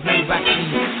head and there's no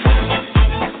vaccine.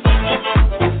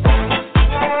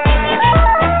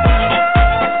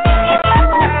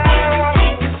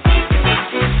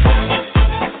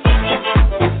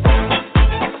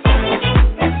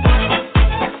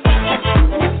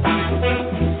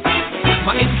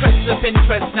 My interest interests are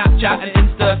Pinterest, Snapchat, and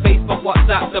Insta, Facebook,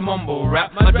 WhatsApp, the mumble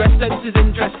rap. My dress sense is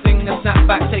interesting, a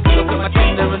snapback, take a look at my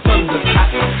Tinder and tons of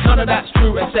hats. None of that's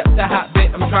true except the hat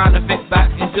bit. I'm trying to fit back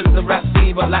into the rap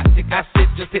scene, but lactic acid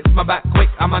just hits my back quick.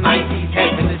 I'm a 90s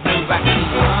head and there's no vaccine.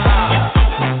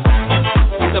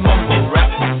 The mumble rap.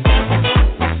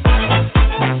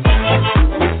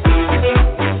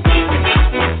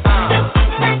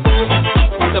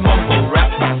 The mumble rap.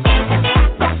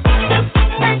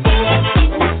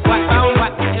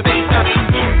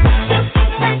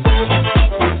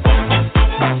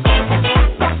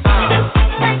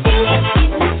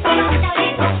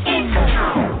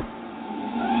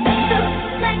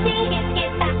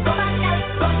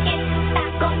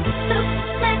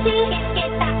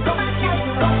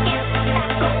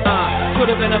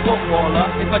 Been a bookwaller.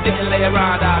 If I didn't lay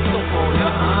around, I'd cook for ya.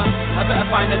 I better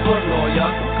find a good lawyer,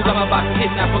 cause I'm about to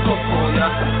kidnap a cook for ya.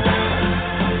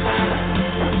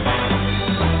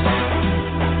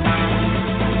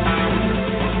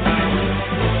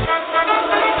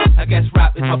 I guess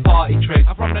rap is my party trick.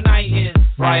 I'm from the 90s,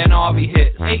 Brian Harvey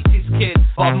hits, 80s kid,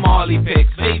 Bob Marley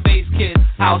picks, bass kid,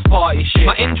 house party shit.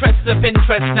 My interests are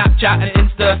Pinterest, Snapchat, and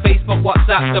Insta, Facebook,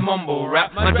 WhatsApp, the mumble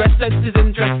rap. My dress sense is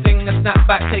interesting, a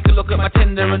snapback, take a look at my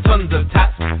Tinder and tons of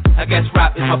tats. I guess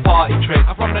rap is my party trick.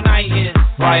 I'm from the 90s,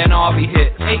 Brian Harvey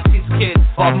hits, 80s kid,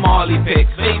 Bob Marley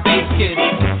picks, bass kid.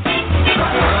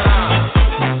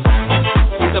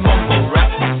 The mumble rap.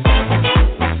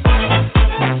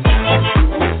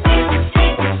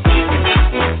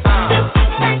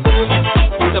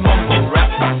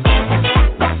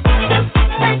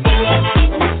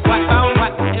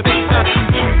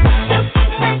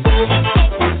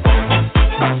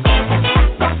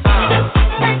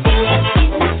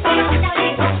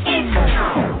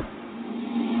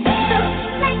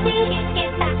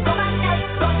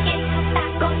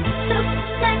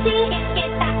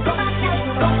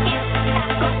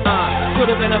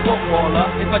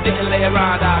 If I didn't lay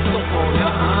around, I'd cook for ya.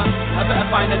 I better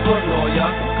find a good lawyer,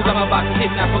 cause I'm about to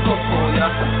kidnap a cook for ya.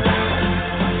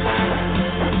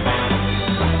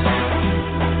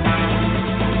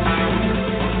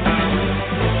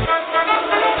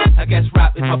 I guess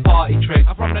rap is my party trick.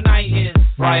 I'm from the 90s,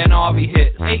 Brian Harvey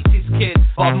hits, 80s kid,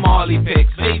 Bob Marley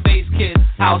picks, bass kid,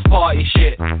 house party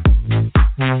shit.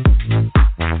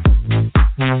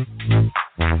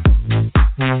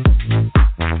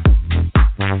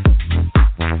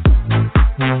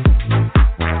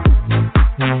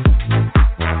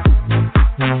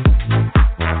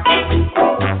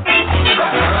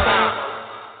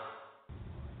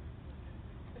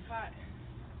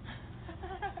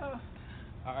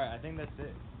 Alright, I think that's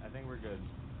it. I think we're good.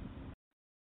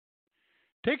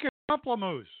 Take a couple of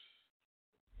moves.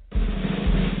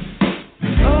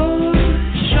 Oh,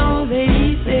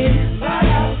 Champs-Élysées.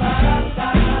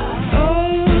 Oh,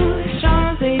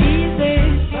 Champs-Élysées.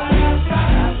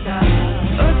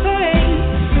 Au soleil,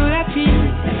 sous la pluie,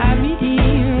 à midi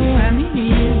ou à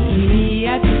minuit,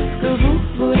 à tout ce que vous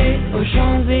voulez aux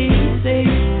Champs-Élysées.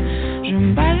 Je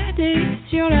me baladais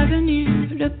sur l'avenue,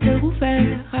 le cœur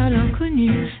ouvert à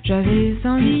l'inconnu. J'avais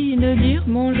envie de dire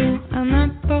bonjour à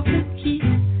n'importe qui.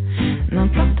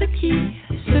 N'importe qui,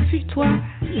 ce fut toi.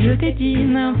 Je t'ai dit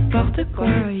n'importe quoi.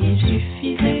 Il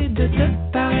suffisait de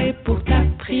te parler pour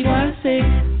t'apprivoiser.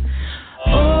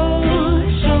 Oh,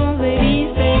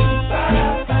 Champs-Élysées.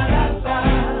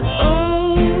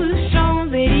 Oh,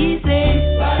 Champs-Élysées.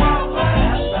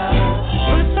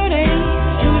 Au soleil,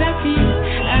 sous la pluie,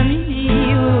 à midi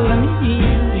ou à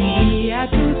minuit, à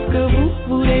tout ce que vous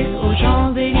voulez aux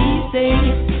Champs-Élysées.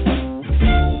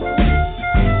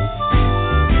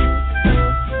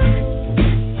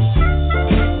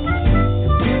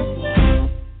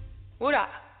 Oula.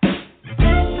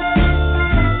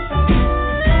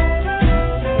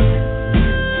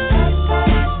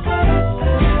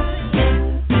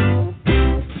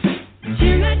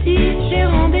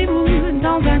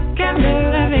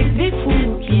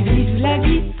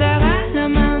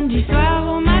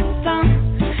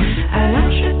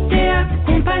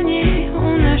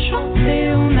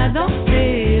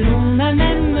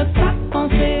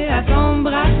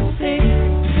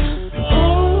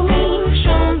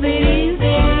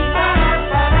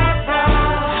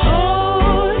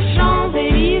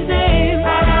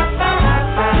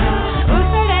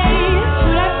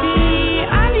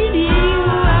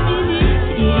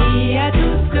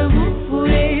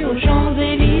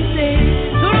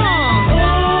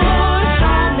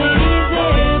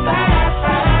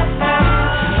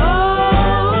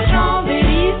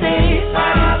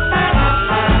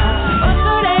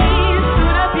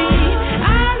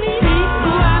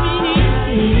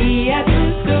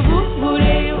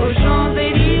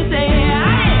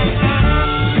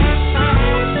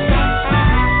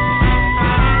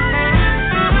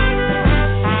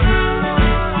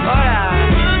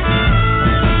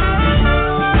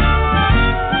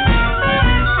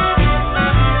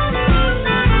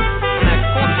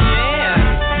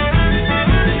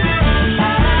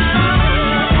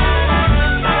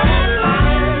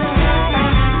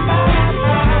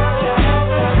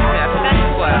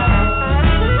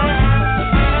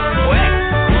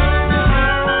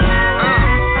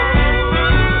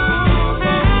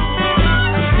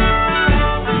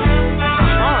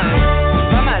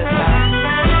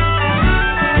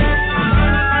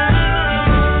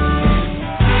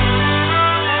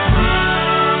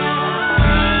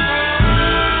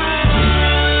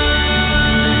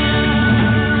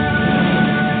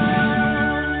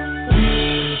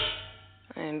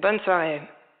 inside.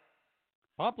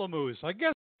 Pamplemousse. I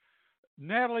guess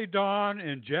Natalie Dawn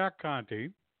and Jack Conte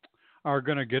are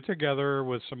going to get together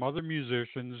with some other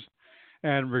musicians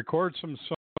and record some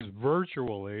songs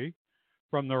virtually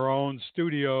from their own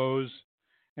studios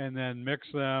and then mix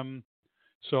them.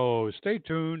 So stay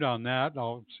tuned on that.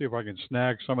 I'll see if I can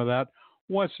snag some of that.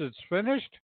 Once it's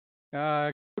finished,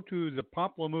 go to the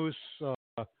Pamplemousse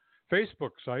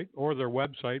Facebook site or their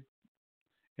website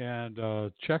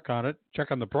and check on it,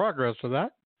 check on the progress of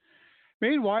that.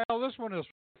 Meanwhile, this one is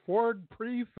Ford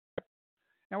Prefect,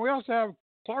 and we also have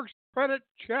Clark's Credit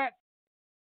Chat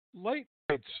Late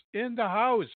Nights in the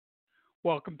house.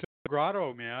 Welcome to the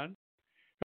Grotto, man.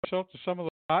 Help yourself to some of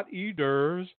the hot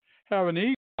eaters, have an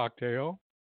e-cocktail,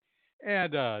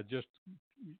 and just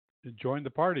join the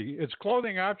party. It's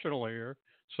clothing optional here,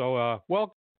 so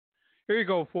welcome. Here you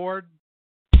go, Ford.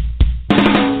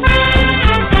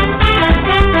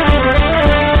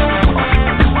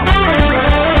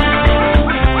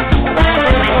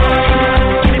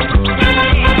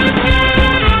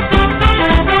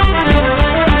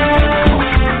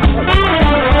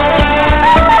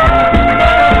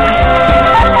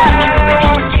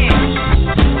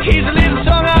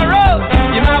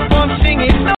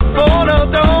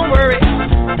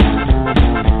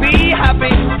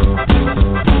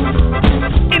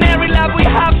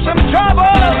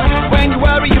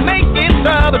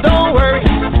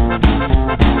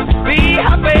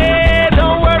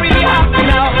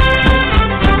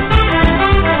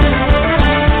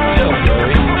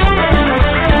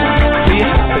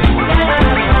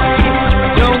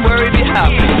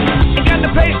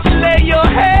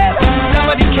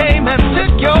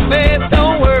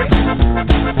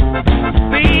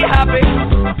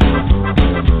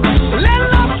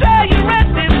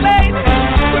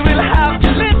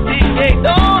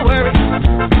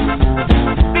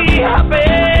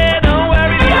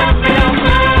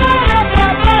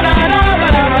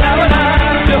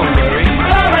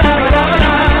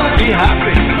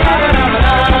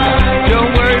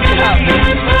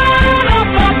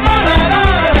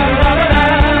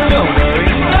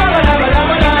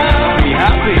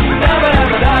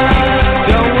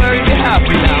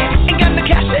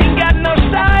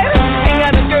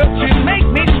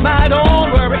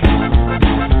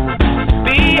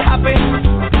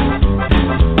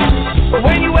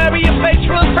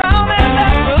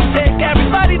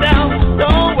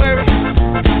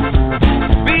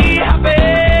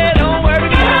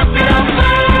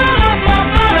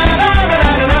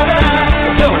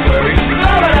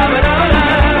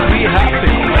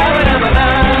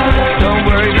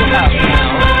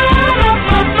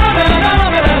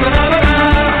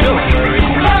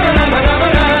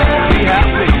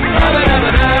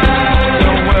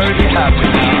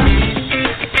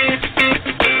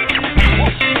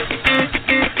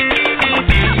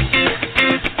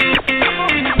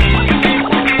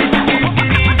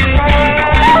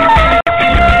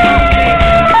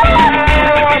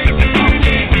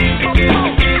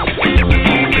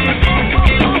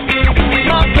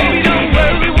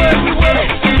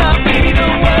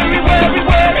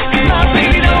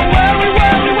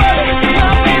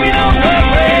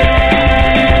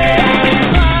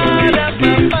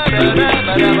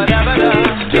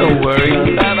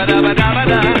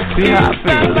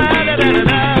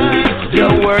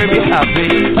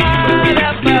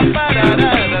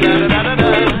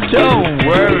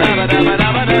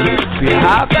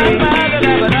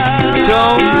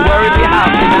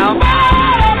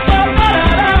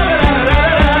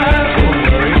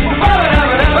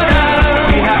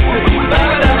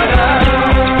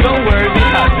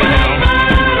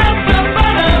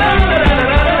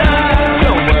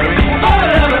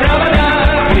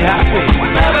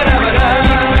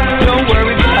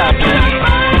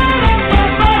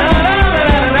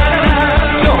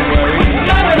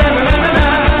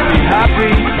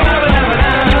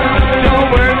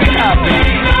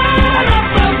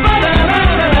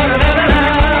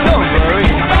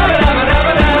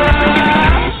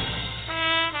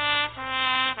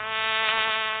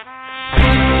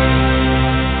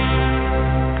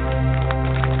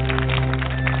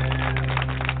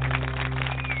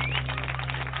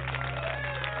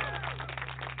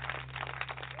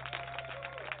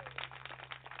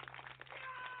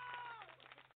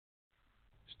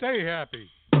 Stay happy.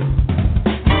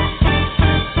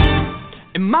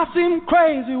 It might seem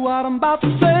crazy what I'm about to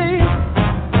say.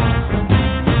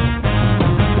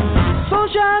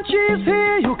 Sunshine, she's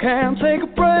here, you can't take a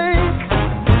break.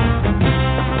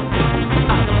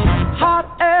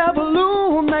 Hot air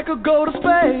balloon, make her go to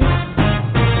space.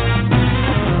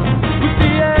 With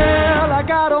the air like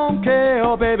I don't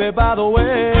care, baby, by the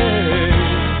way.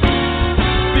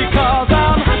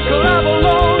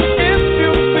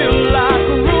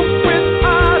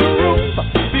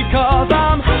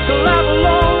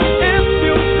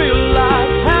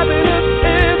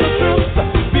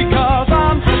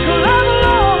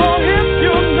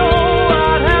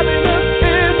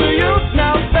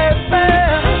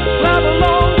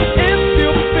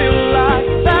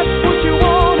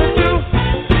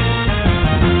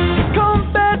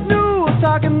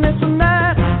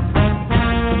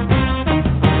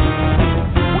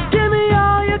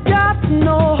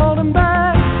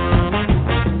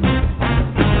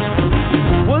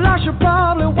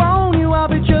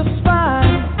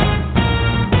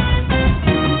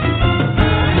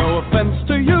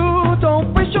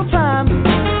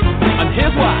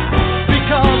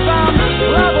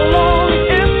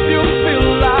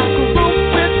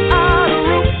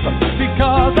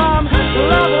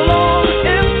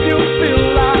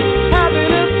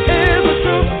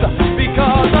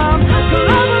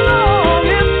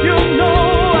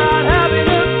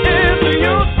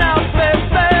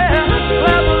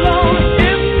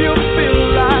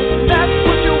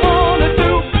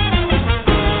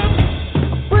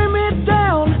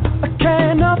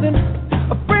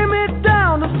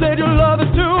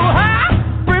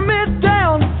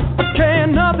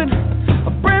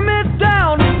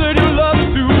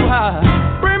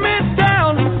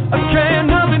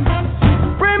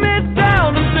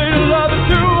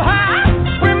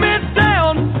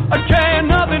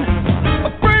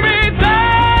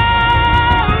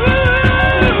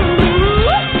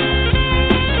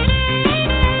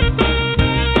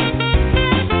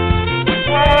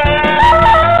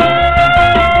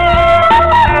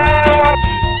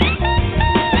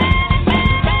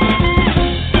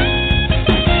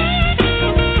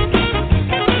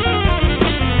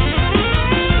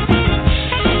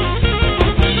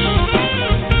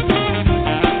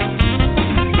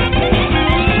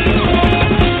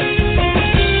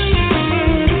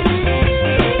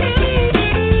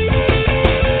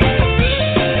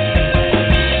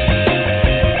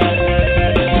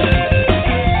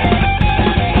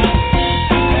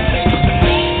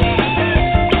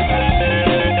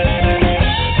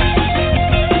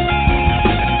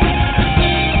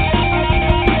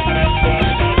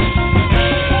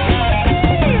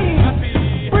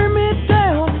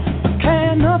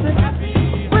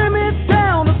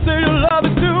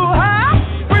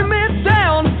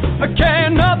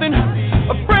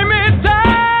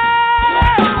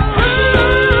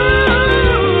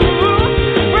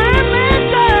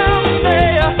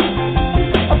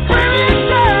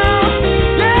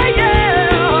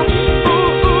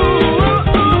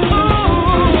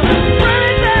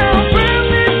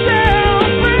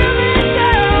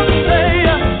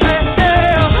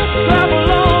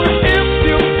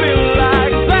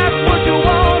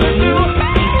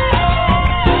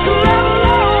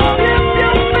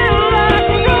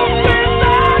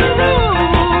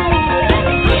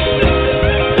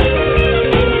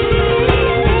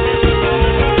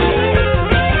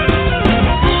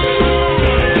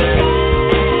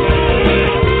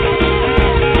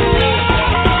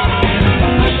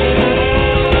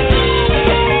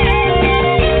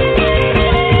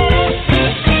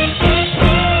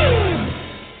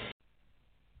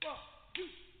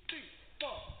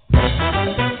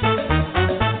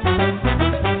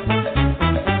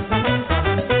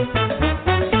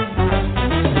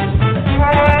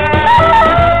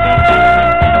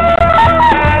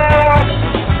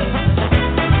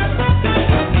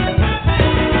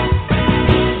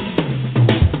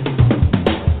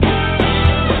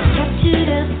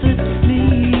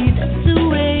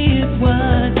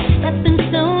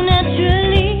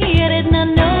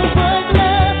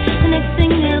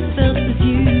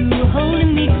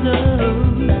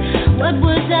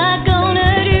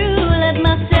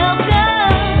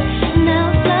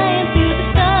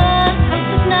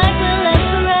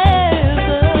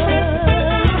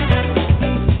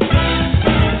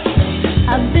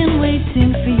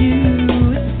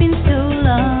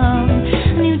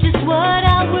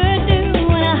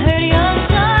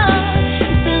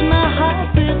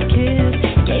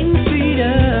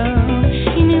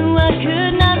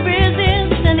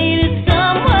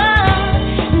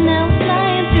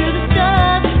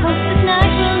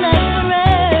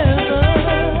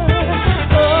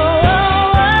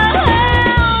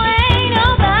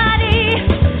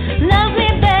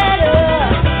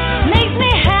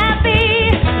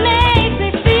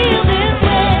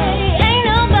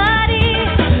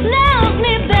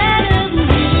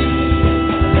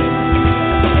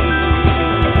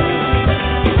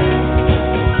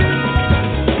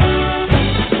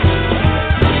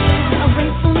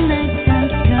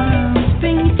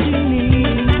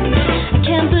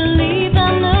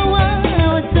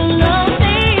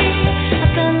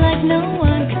 like no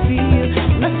one could feel.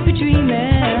 Must be dreaming.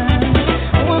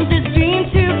 I want this dream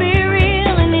to be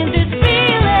real, and in this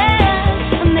feeling,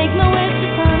 I make my wish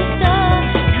upon a star.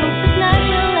 I hope this night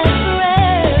will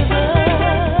last forever.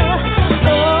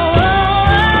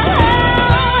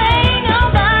 Ain't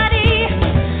nobody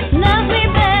loves me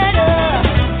better,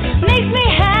 makes me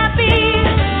happy,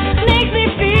 makes me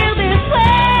feel this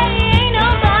way. Ain't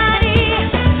nobody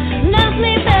loves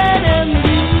me better than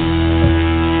you.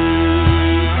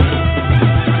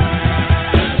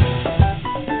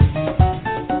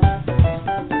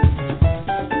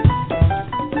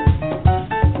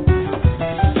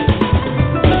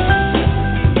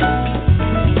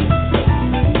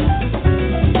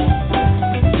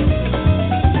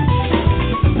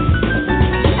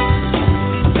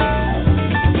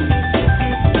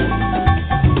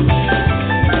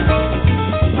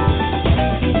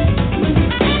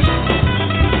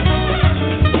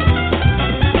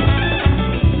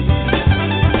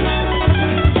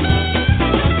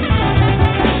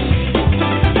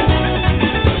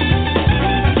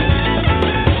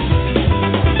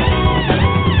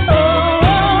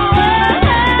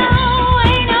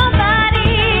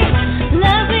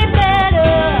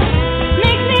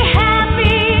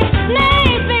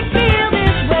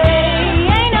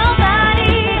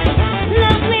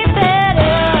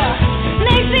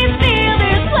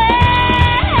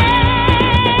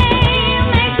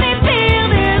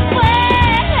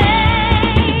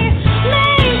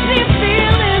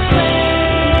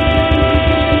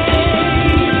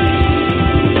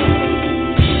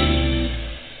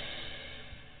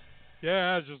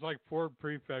 Yeah, just like Ford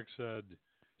Prefect said,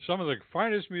 some of the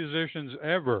finest musicians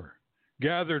ever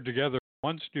gathered together in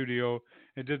one studio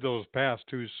and did those past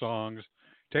two songs.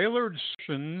 Tailored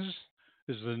Sessions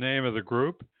is the name of the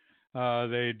group.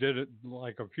 They did it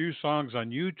like a few songs on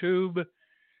YouTube.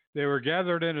 They were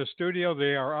gathered in a studio.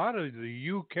 They are out of the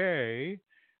UK,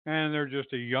 and they're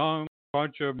just a young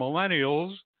bunch of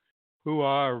millennials who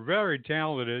are very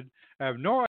talented. I have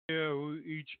no idea who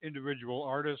each individual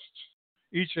artists,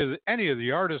 any of the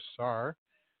artists are,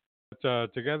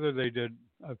 but together they did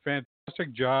a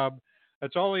fantastic job.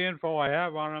 That's all the info I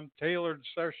have on them. Tailored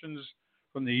Sessions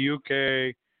from the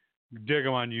UK. Dig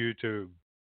them on YouTube.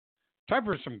 Time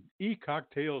for some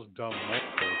E-Cocktails Dumb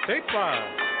Language. Tape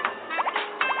 5.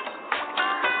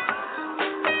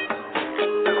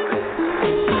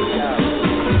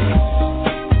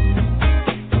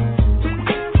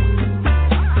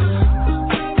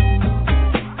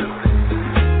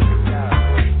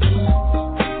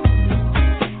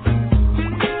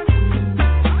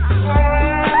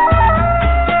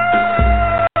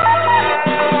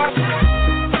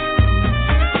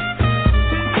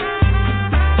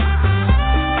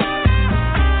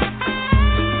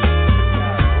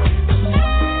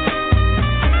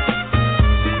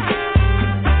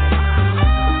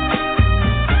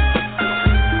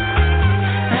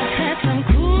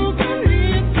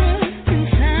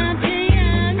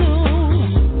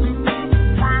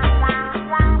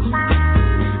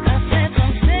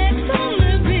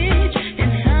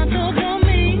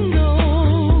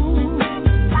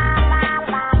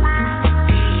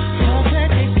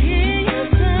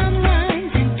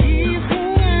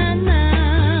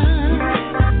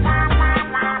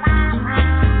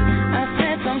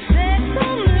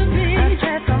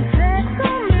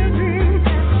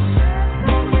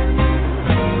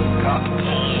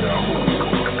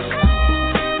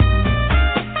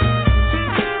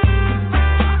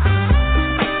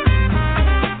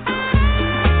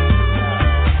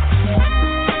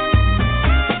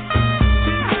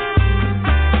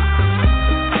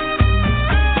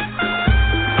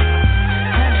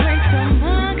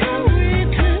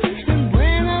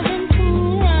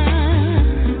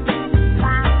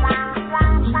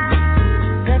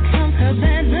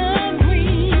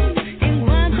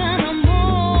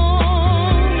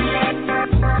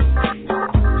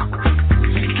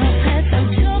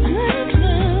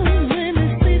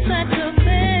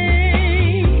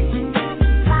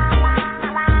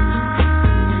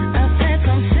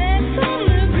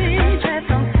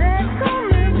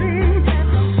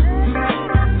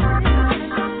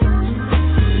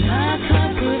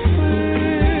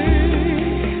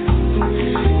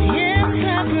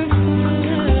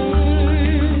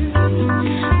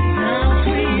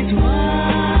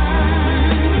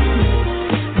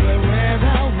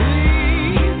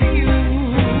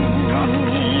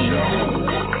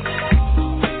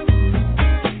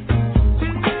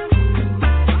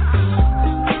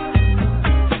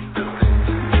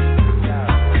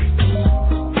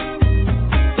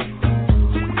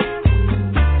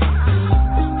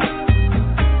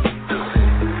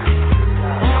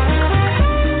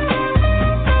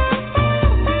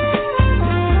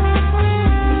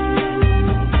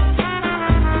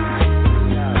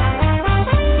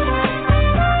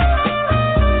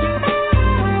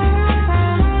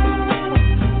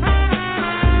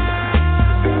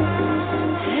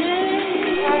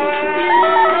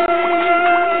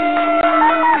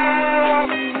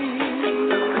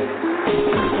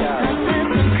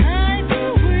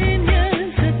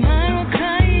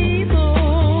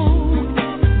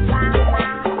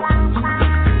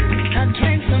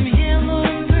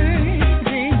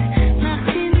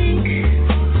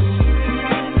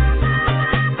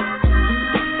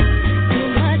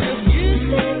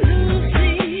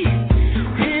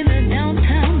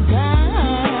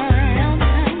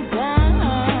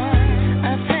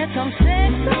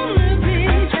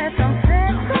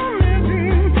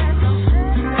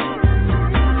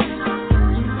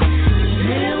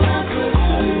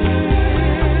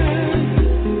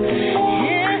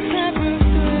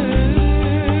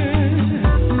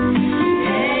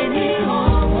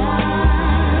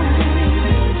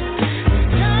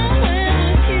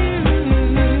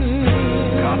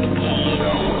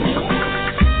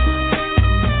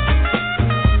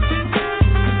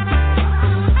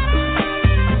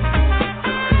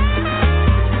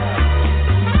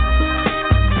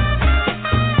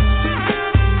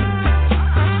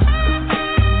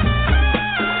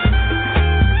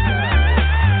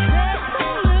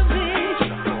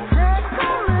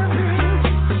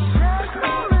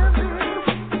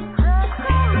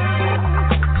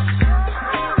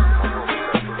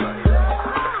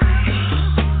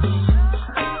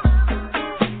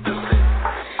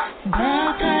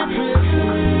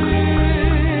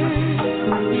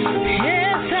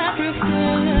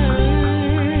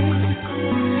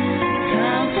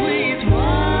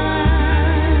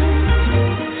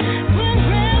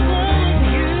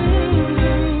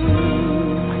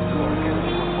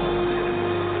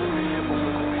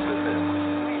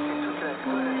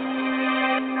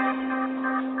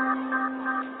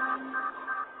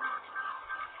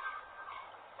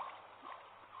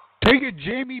 you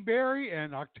Jamie Berry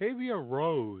and Octavia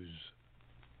Rose.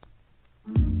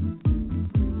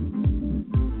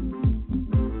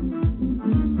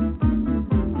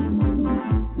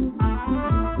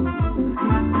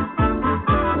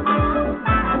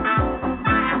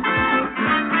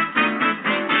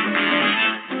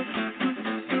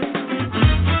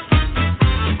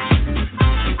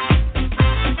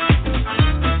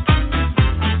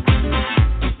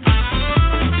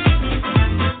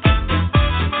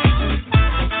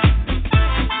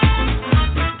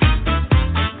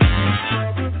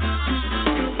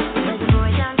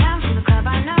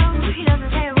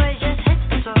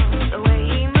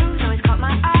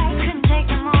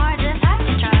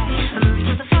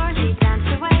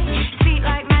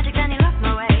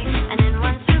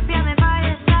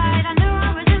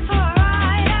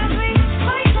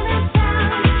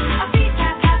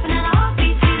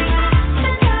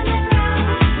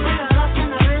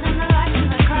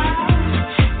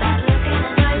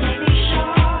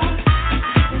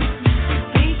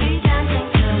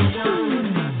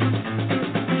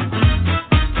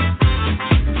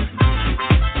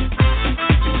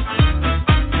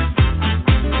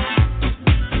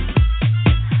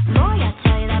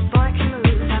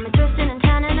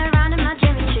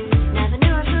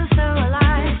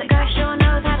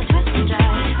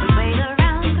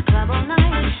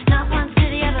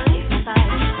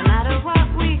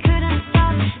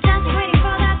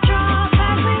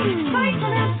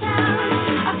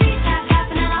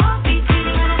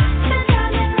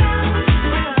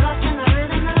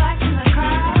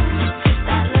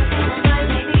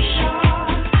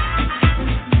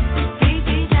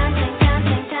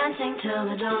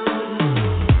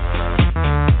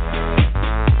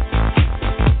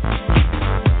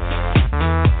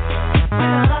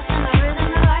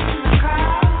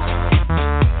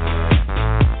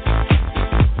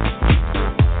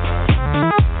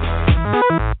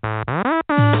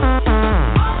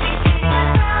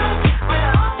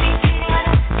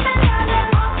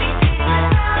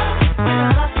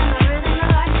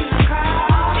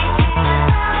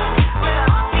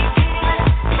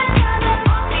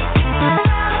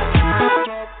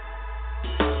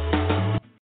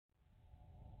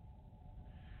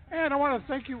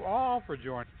 Thank you all for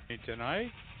joining me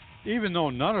tonight. Even though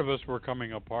none of us were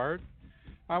coming apart,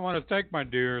 I want to thank my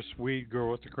dear sweet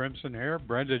girl with the crimson hair,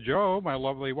 Brenda Jo, my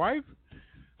lovely wife.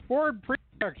 Ford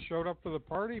Pretext showed up for the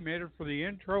party, made it for the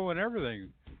intro and everything.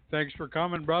 Thanks for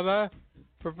coming, brother.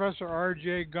 Professor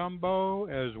R.J. Gumbo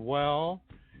as well.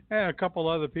 And a couple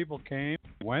other people came,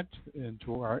 went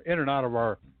into in and out of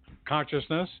our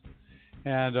consciousness.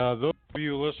 And those of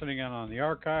you listening in on the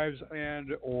archives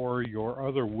and or your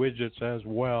other widgets as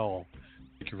well,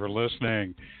 thank you for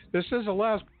listening. This is the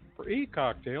last for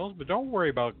e-cocktails, but don't worry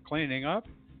about cleaning up.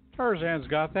 Tarzan's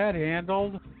got that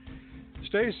handled.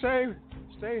 Stay safe,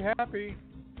 stay happy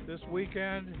this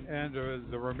weekend and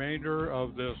the remainder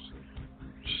of this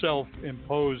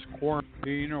self-imposed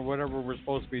quarantine or whatever we're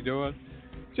supposed to be doing.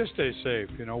 Just stay safe.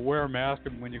 Wear a mask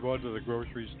when you go to the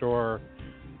grocery store.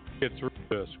 Get through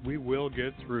this. We will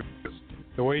get through this.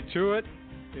 The way to it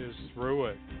is through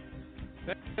it.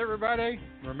 Thanks, everybody.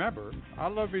 Remember, I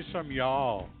love you some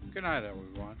y'all. Good night,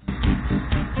 everyone.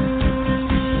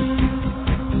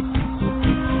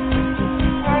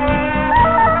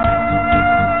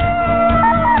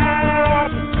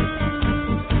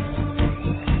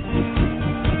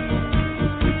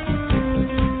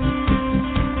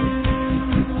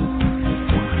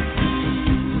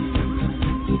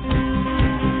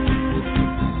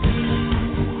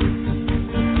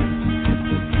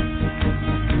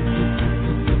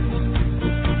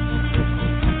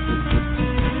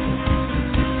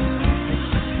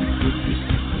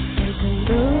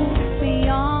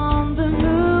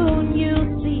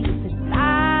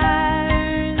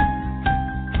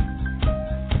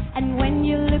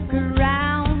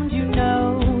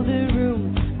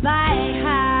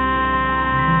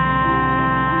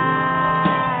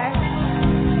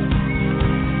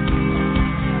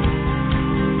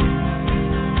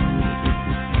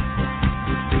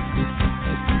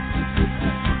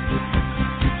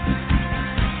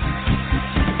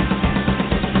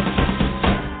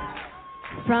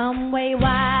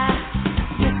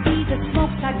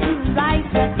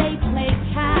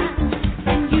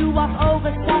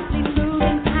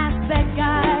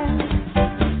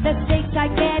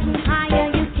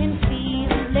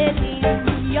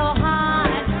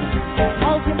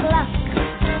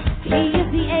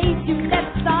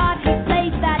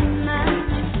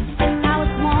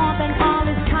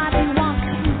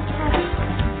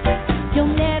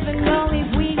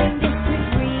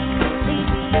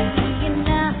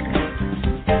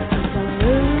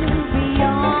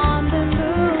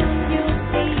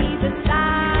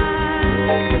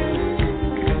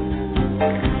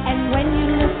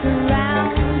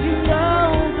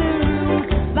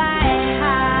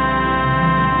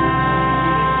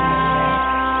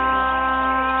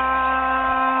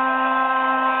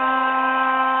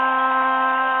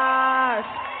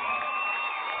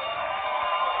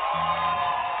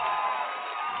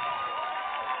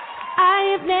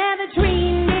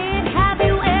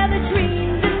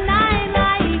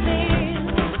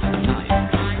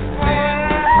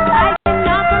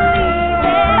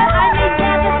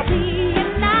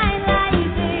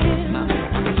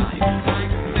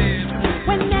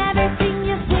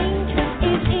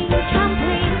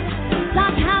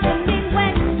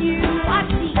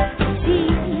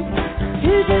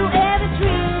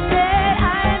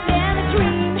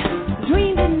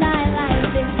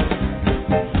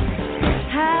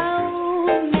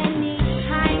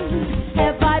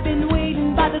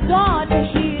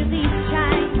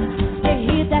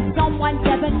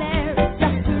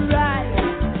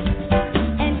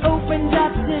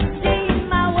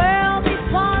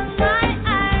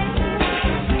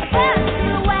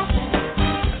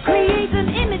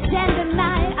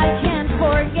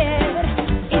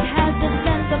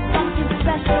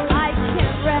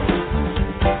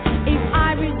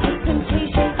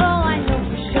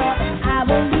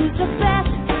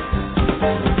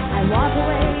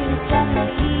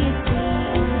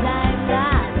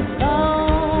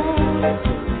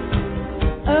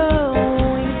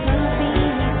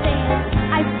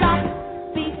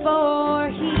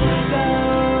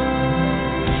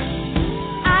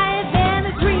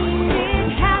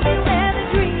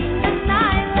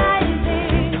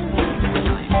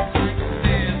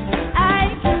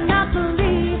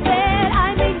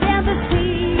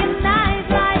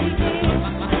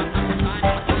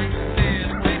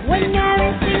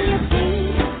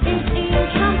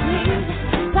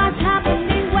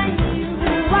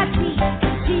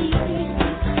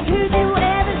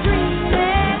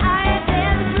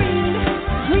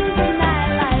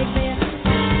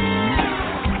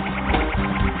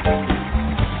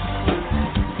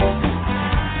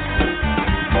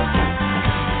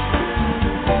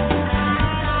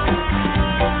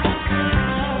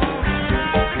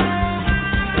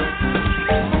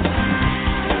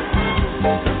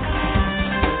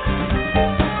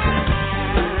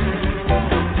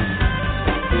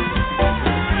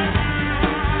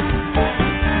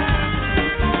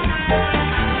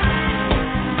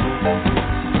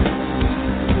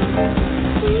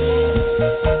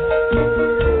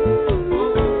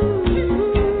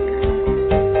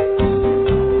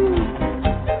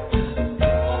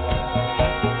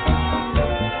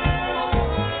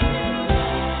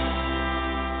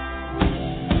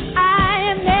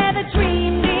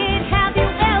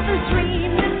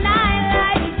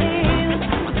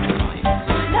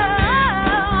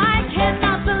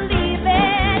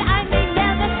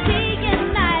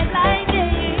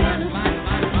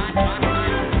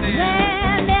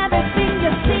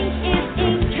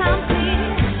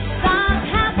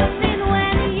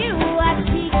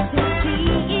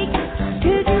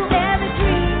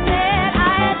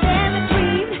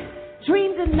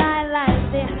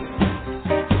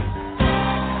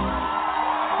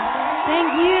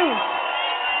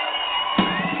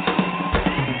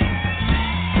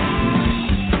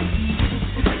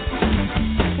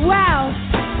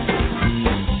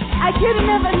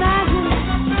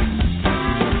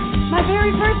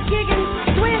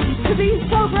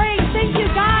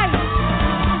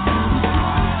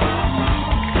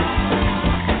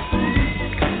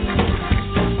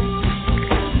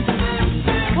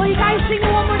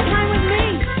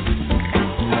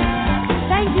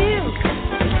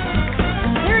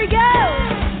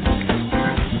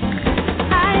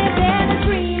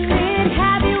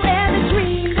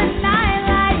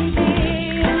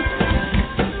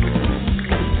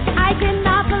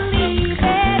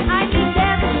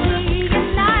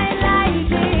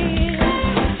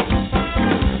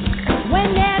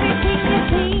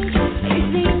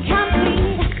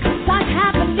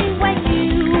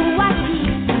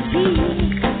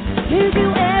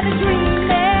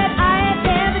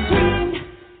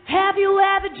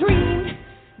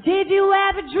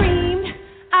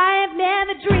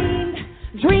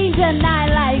 treat a night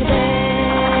like this.